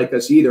probably don't like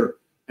us either."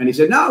 And he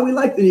said, "No, we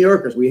like the New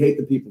Yorkers. We hate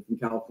the people from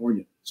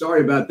California."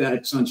 Sorry about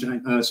that,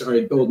 Sunshine.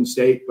 Sorry, Golden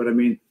State. But I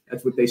mean,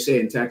 that's what they say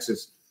in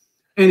Texas.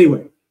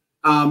 Anyway,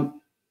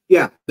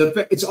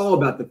 it's all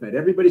about the Fed.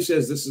 Everybody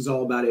says this is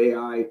all about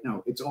AI.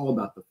 No, it's all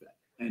about the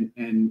Fed.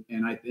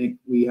 And I think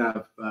we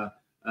have,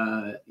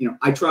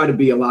 I try to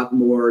be a lot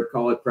more,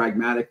 call it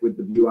pragmatic with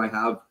the view I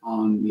have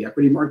on the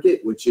equity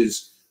market, which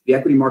is the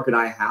equity market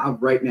I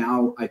have right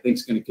now, I think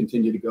is going to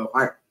continue to go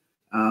higher.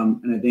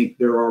 And I think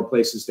there are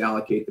places to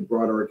allocate. The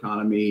broader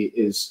economy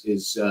is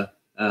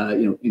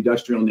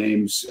industrial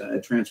names,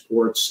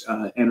 transports,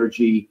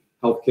 energy,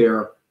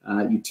 healthcare,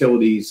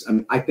 utilities. I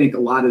mean, I think a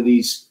lot of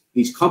these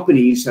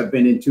companies have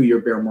been in 2-year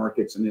bear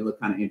markets, and they look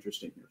kind of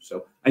interesting here.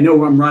 So I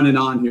know I'm running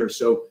on here.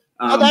 So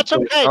that's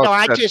okay.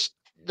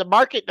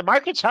 The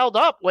market's held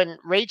up when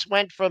rates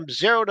went from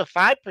 0 to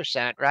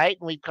 5%, right?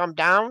 And we come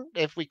down.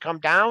 If we come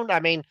down, I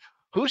mean,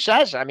 who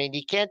says? I mean,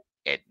 you can't.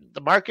 The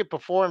market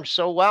performs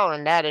so well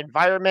in that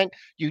environment.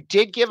 You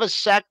did give a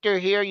sector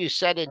here. You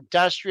said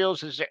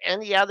industrials. Is there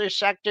any other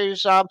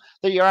sectors that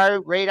you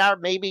are radar?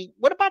 Maybe.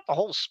 What about the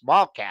whole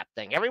small cap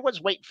thing?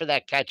 Everyone's waiting for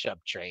that catch up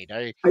trade.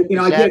 I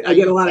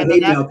get a lot of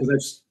hate mail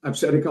because I've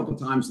said a couple of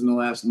times in the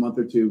last month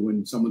or two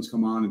when someone's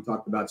come on and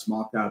talked about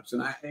small caps,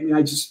 and I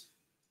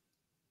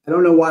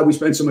don't know why we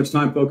spend so much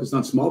time focused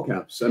on small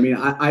caps. I mean,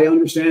 I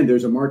understand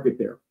there's a market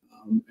there,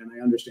 and I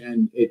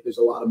understand there's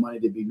a lot of money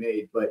to be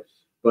made, but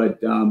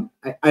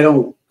I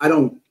don't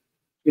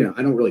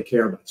really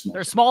care about small.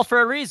 They're small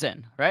for a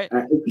reason, right?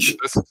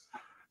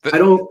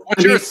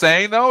 What you're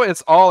saying though,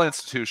 it's all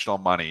institutional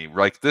money.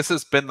 Like this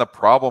has been the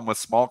problem with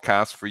small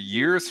caps for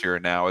years here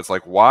now. It's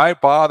like, why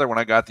bother when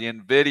I got the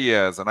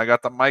Nvidias and I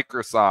got the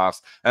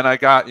Microsofts and I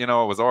got, it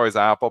was always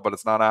Apple, but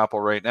it's not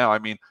Apple right now. I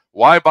mean,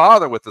 why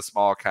bother with the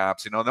small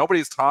caps?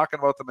 Nobody's talking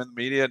about them in the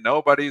media.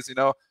 Nobody's,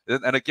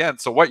 and again,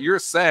 so what you're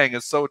saying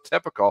is so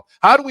typical.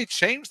 How do we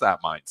change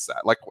that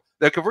mindset? Like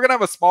if we're gonna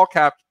have a small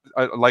cap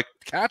like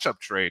catch-up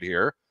trade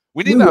here,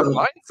 we need that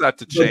mindset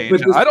to change.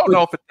 And I don't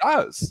know if it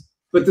does.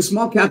 But the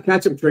small cap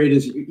catch-up trade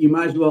is you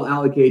might as well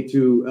allocate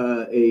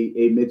to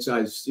a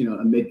mid-size,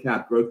 a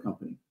mid-cap growth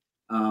company,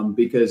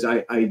 because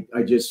I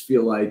just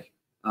feel like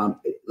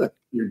look,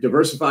 you're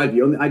diversified.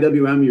 You own the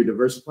IWM. You're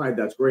diversified.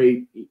 That's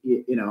great.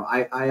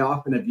 I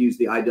often have used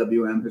the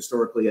IWM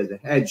historically as a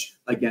hedge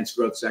against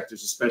growth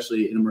sectors,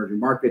 especially in emerging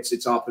markets.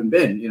 It's often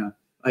been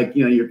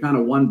you're kind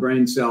of one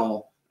brain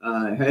cell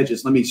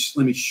hedges. Let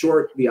me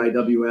short the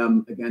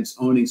IWM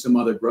against owning some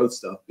other growth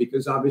stuff,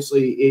 because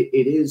obviously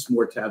it is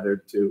more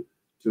tethered to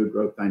a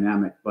growth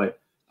dynamic. But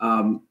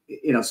so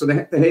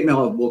the hate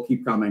mail will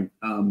keep coming,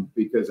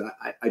 because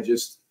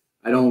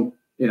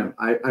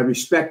I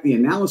respect the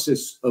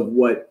analysis of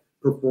what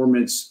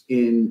performance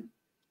in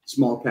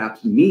small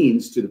caps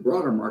means to the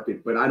broader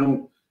market, but I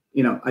don't,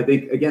 I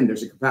think again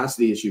there's a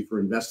capacity issue for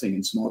investing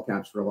in small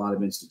caps for a lot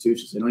of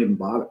institutions. They don't even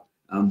bother.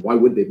 Why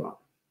would they bother?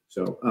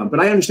 So, but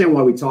I understand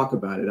why we talk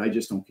about it. I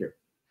just don't care.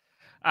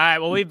 All right.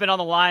 Well, we've been on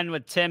the line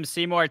with Tim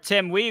Seymour.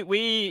 Tim,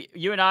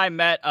 you and I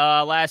met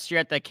last year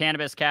at the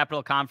Cannabis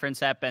Capital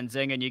Conference at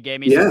Benzinga, and you gave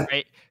me some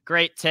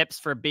great tips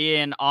for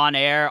being on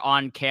air,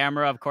 on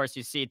camera. Of course,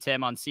 you see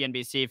Tim on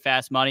CNBC,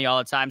 Fast Money all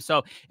the time.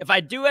 So if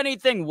I do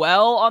anything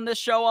well on this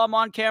show while I'm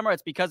on camera,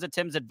 it's because of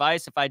Tim's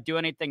advice. If I do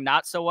anything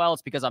not so well,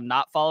 it's because I'm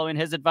not following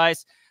his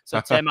advice. So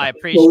Tim, I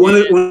appreciate it. One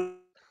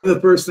of the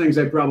first things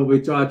I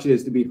probably taught you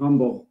is to be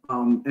humble,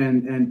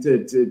 and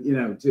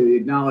to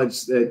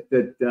acknowledge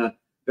that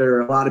there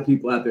are a lot of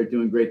people out there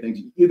doing great things.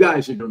 You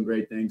guys are doing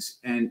great things,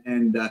 and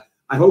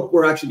I hope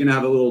we're actually going to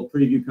have a little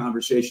preview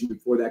conversation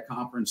before that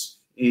conference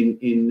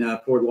in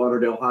Fort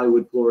Lauderdale,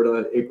 Hollywood,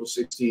 Florida, April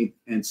 16th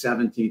and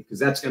 17th, because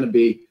that's going to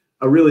be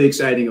a really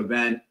exciting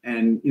event,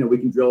 and we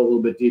can drill a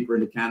little bit deeper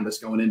into cannabis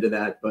going into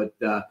that. But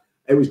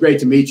it was great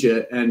to meet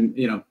you, and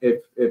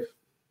if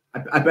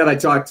I bet I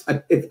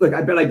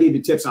gave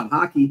you tips on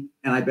hockey,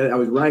 and I bet I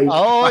was right.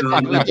 I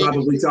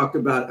probably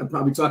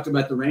talked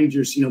about the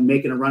Rangers,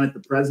 making a run at the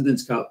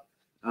President's Cup.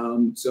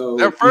 So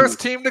their first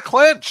team to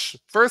clinch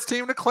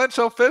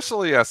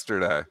officially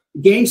yesterday.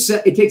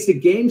 It takes the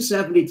game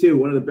 72,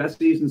 one of the best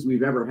seasons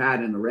we've ever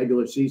had in the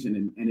regular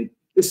season, and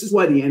this is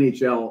why the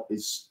NHL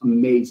is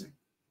amazing.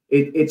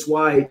 It's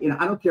why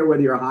I don't care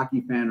whether you're a hockey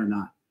fan or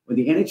not. When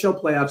the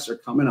NHL playoffs are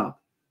coming up,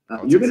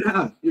 you're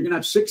gonna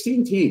have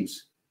 16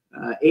 teams.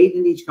 8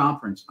 in each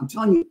conference. I'm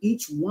telling you,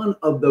 each one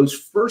of those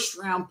first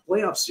round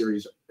playoff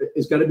series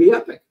is going to be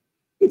epic.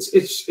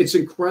 It's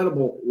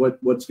incredible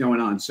what's going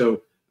on.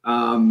 So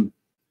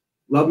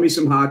love me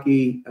some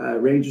hockey.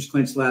 Rangers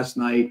clinched last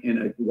night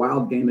in a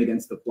wild game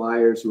against the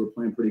Flyers, who are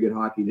playing pretty good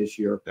hockey this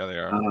year. Yeah, they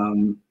are.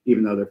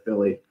 Even though they're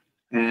Philly.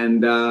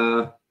 And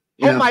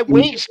my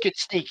Wings could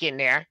sneak in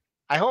there.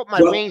 I hope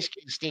my Wings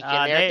can sneak in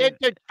there.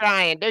 They're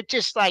trying. They're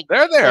just like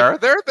they're there.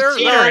 They're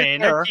teetering.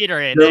 They're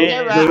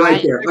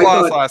right there. They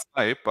lost last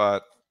night,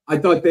 but I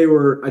thought they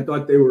were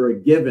a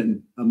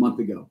given a month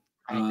ago.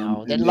 I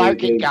know. Then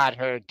Larkin got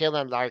hurt.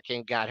 Dylan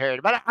Larkin got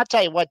hurt. But I'll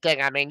tell you one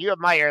thing. I mean, you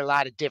admire a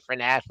lot of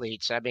different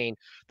athletes. I mean,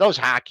 those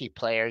hockey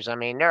players, I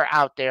mean, they're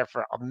out there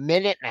for a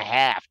minute and a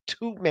half,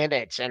 2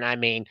 minutes. And I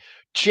mean,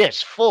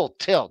 just full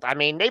tilt. I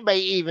mean, they may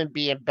even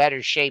be in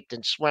better shape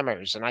than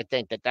swimmers. And I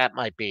think that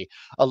might be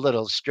a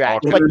little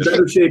stretch. They're in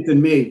better shape than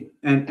me.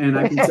 And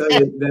I can tell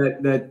you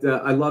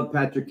that I love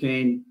Patrick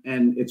Kane.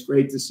 And it's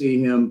great to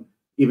see him,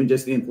 even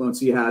just the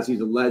influence he has.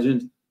 He's a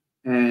legend.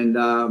 And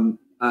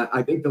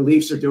I think the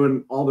Leafs are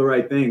doing all the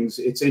right things.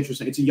 It's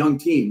interesting. It's a young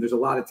team. There's a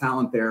lot of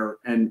talent there,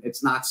 and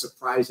it's not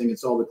surprising.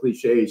 It's all the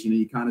cliches.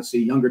 You kind of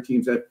see younger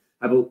teams that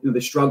have they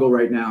struggle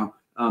right now.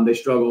 They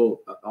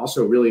struggle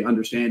also really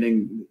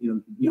understanding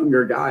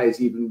younger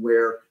guys, even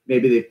where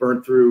maybe they've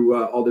burnt through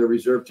all their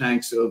reserve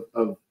tanks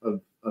of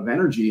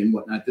energy and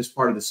whatnot. This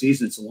part of the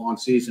season, it's a long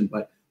season,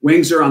 but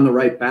Wings are on the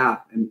right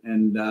path,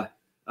 and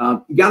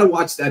you got to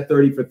watch that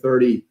 30 for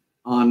 30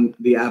 on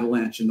the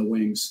Avalanche and the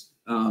Wings.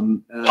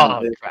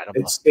 Incredible.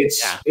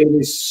 It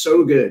is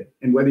so good,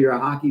 and whether you're a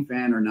hockey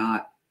fan or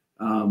not,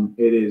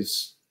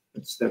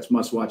 that's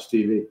must-watch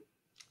TV.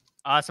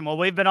 Awesome. Well,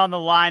 we've been on the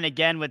line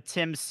again with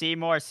Tim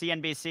Seymour,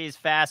 CNBC's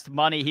Fast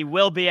Money. He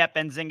will be at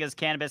Benzinga's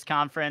Cannabis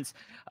Conference,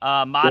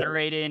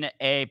 moderating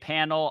a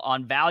panel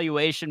on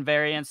valuation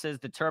variances,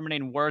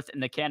 determining worth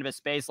in the cannabis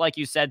space. Like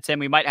you said, Tim,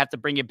 we might have to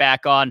bring you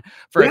back on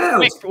for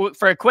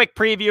a quick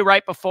preview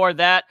right before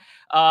that.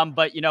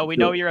 But we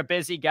know you're a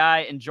busy guy.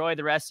 Enjoy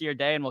the rest of your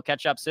day, and we'll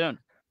catch up soon.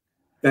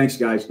 Thanks,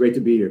 guys. Great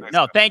to be here.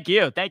 No, thank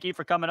you. Thank you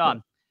for coming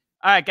on.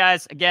 All right,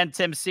 guys. Again,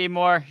 Tim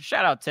Seymour.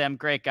 Shout out Tim.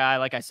 Great guy.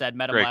 Like I said,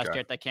 met him Great last guy. year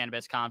at the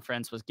cannabis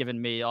conference, was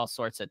giving me all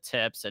sorts of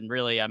tips and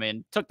really, I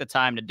mean, took the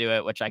time to do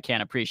it, which I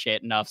can't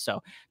appreciate enough.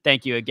 So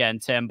thank you again,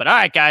 Tim. But all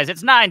right, guys,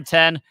 it's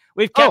 9:10.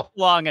 We've kept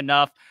long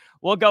enough.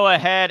 We'll go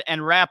ahead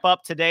and wrap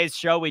up today's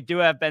show. We do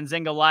have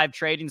Benzinga live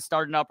trading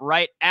starting up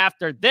right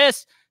after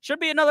this. Should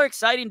be another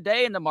exciting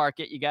day in the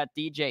market. You got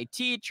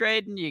DJT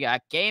trading, you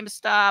got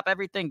GameStop,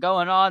 everything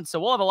going on. So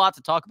we'll have a lot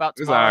to talk about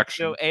tomorrow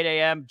too, 8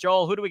 a.m.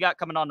 Joel, who do we got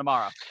coming on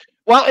tomorrow?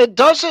 Well, it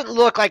doesn't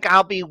look like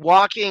I'll be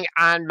walking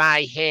on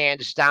my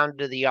hands down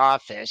to the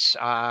office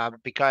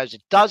because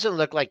it doesn't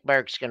look like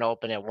Merck's going to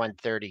open at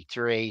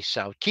 133.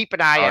 So keep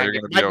an eye on You're it.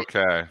 going to be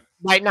okay.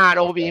 Might not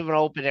even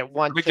open at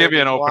 131. Let me give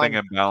you an opening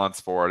imbalance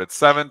for it. It's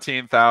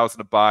 17,000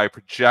 to buy.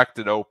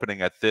 Projected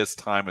opening at this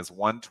time is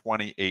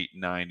 128.99.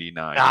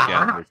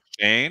 Again, there's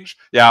change.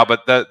 Yeah,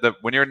 but the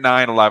when you're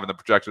 9/11, the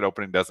projected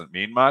opening doesn't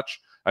mean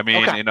much. I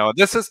mean, you know,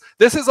 this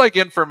is like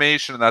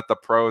information that the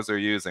pros are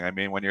using. I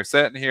mean, when you're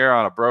sitting here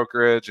on a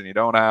brokerage and you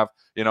don't have,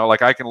 you know,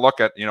 like I can look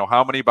at, you know,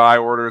 how many buy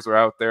orders are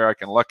out there. I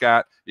can look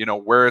at, you know,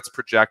 where it's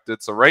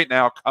projected. So right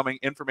now,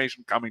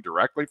 information coming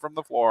directly from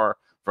the floor.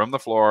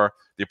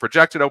 The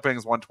projected opening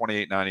is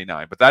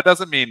 128.99, but that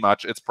doesn't mean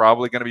much. It's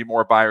probably going to be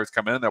more buyers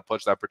come in and they'll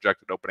push that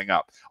projected opening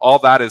up. All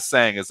that is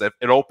saying is if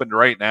it opened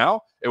right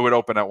now, it would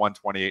open at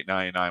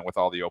 128.99 with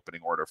all the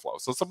opening order flow.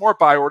 So some more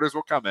buy orders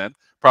will come in,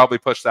 probably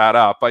push that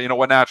up. But you know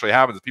what naturally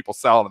happens is people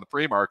sell it in the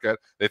pre-market.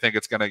 They think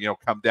it's going to, you know,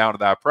 come down to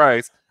that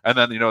price, and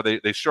then, you know, they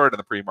short in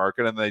the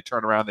pre-market and they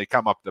turn around, they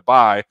come up to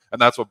buy,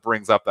 and that's what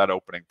brings up that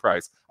opening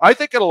price. I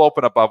think it'll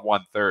open above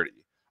 130.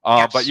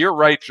 But you're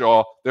right,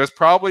 Joel. There's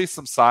probably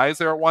some size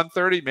there at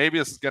 130. Maybe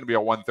this is going to be a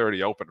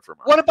 130 open for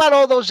Merck. What about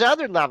all those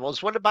other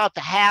levels? What about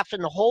the half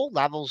and the whole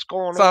levels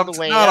going all the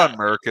way not up? on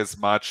Merck as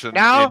much. And,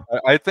 no?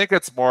 and I think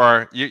it's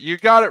more, you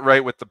got it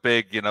right with the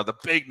big, you know, the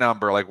big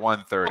number like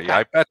 130. Okay.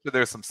 I bet you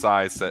there's some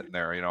size sitting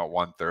there, you know, at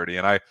 130.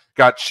 And I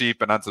got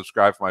cheap and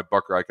unsubscribed from my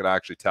booker. I could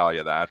actually tell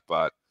you that.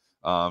 But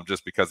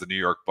just because the New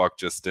York book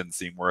just didn't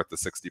seem worth the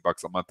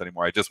 $60 a month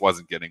anymore. I just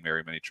wasn't getting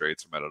very many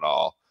trades from it at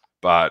all.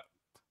 But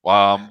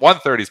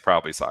 130 is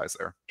probably size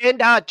there.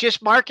 And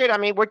just market, I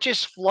mean, we're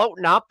just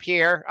floating up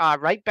here,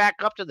 right back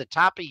up to the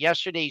top of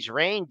yesterday's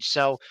range.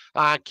 So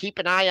keep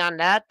an eye on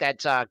that.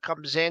 That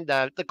comes in.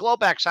 The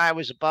Globex high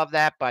was above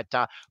that, but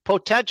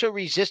potential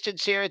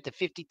resistance here at the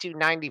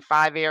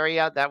 52.95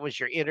 area. That was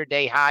your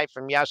intraday high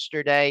from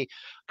yesterday.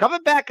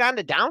 Coming back on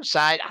the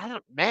downside,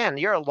 man,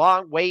 you're a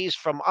long ways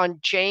from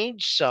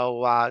unchanged.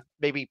 So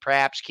maybe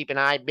perhaps keep an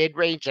eye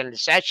mid-range in the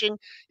session.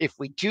 If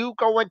we do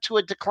go into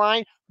a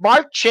decline,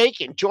 Mark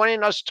Chaikin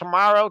joining us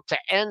tomorrow to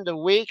end the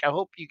week. I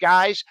hope you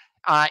guys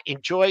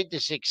enjoyed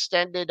this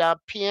extended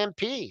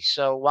PMP.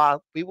 So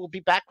we will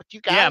be back with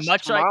you guys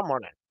tomorrow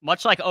morning.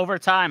 Much like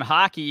overtime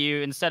hockey,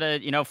 you instead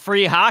of, you know,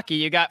 free hockey,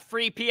 you got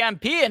free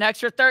PMP, an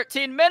extra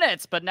 13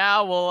 minutes. But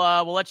now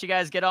we'll let you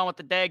guys get on with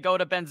the day. Go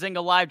to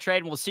Benzinga live trade,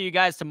 and we'll see you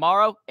guys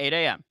tomorrow, 8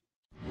 a.m.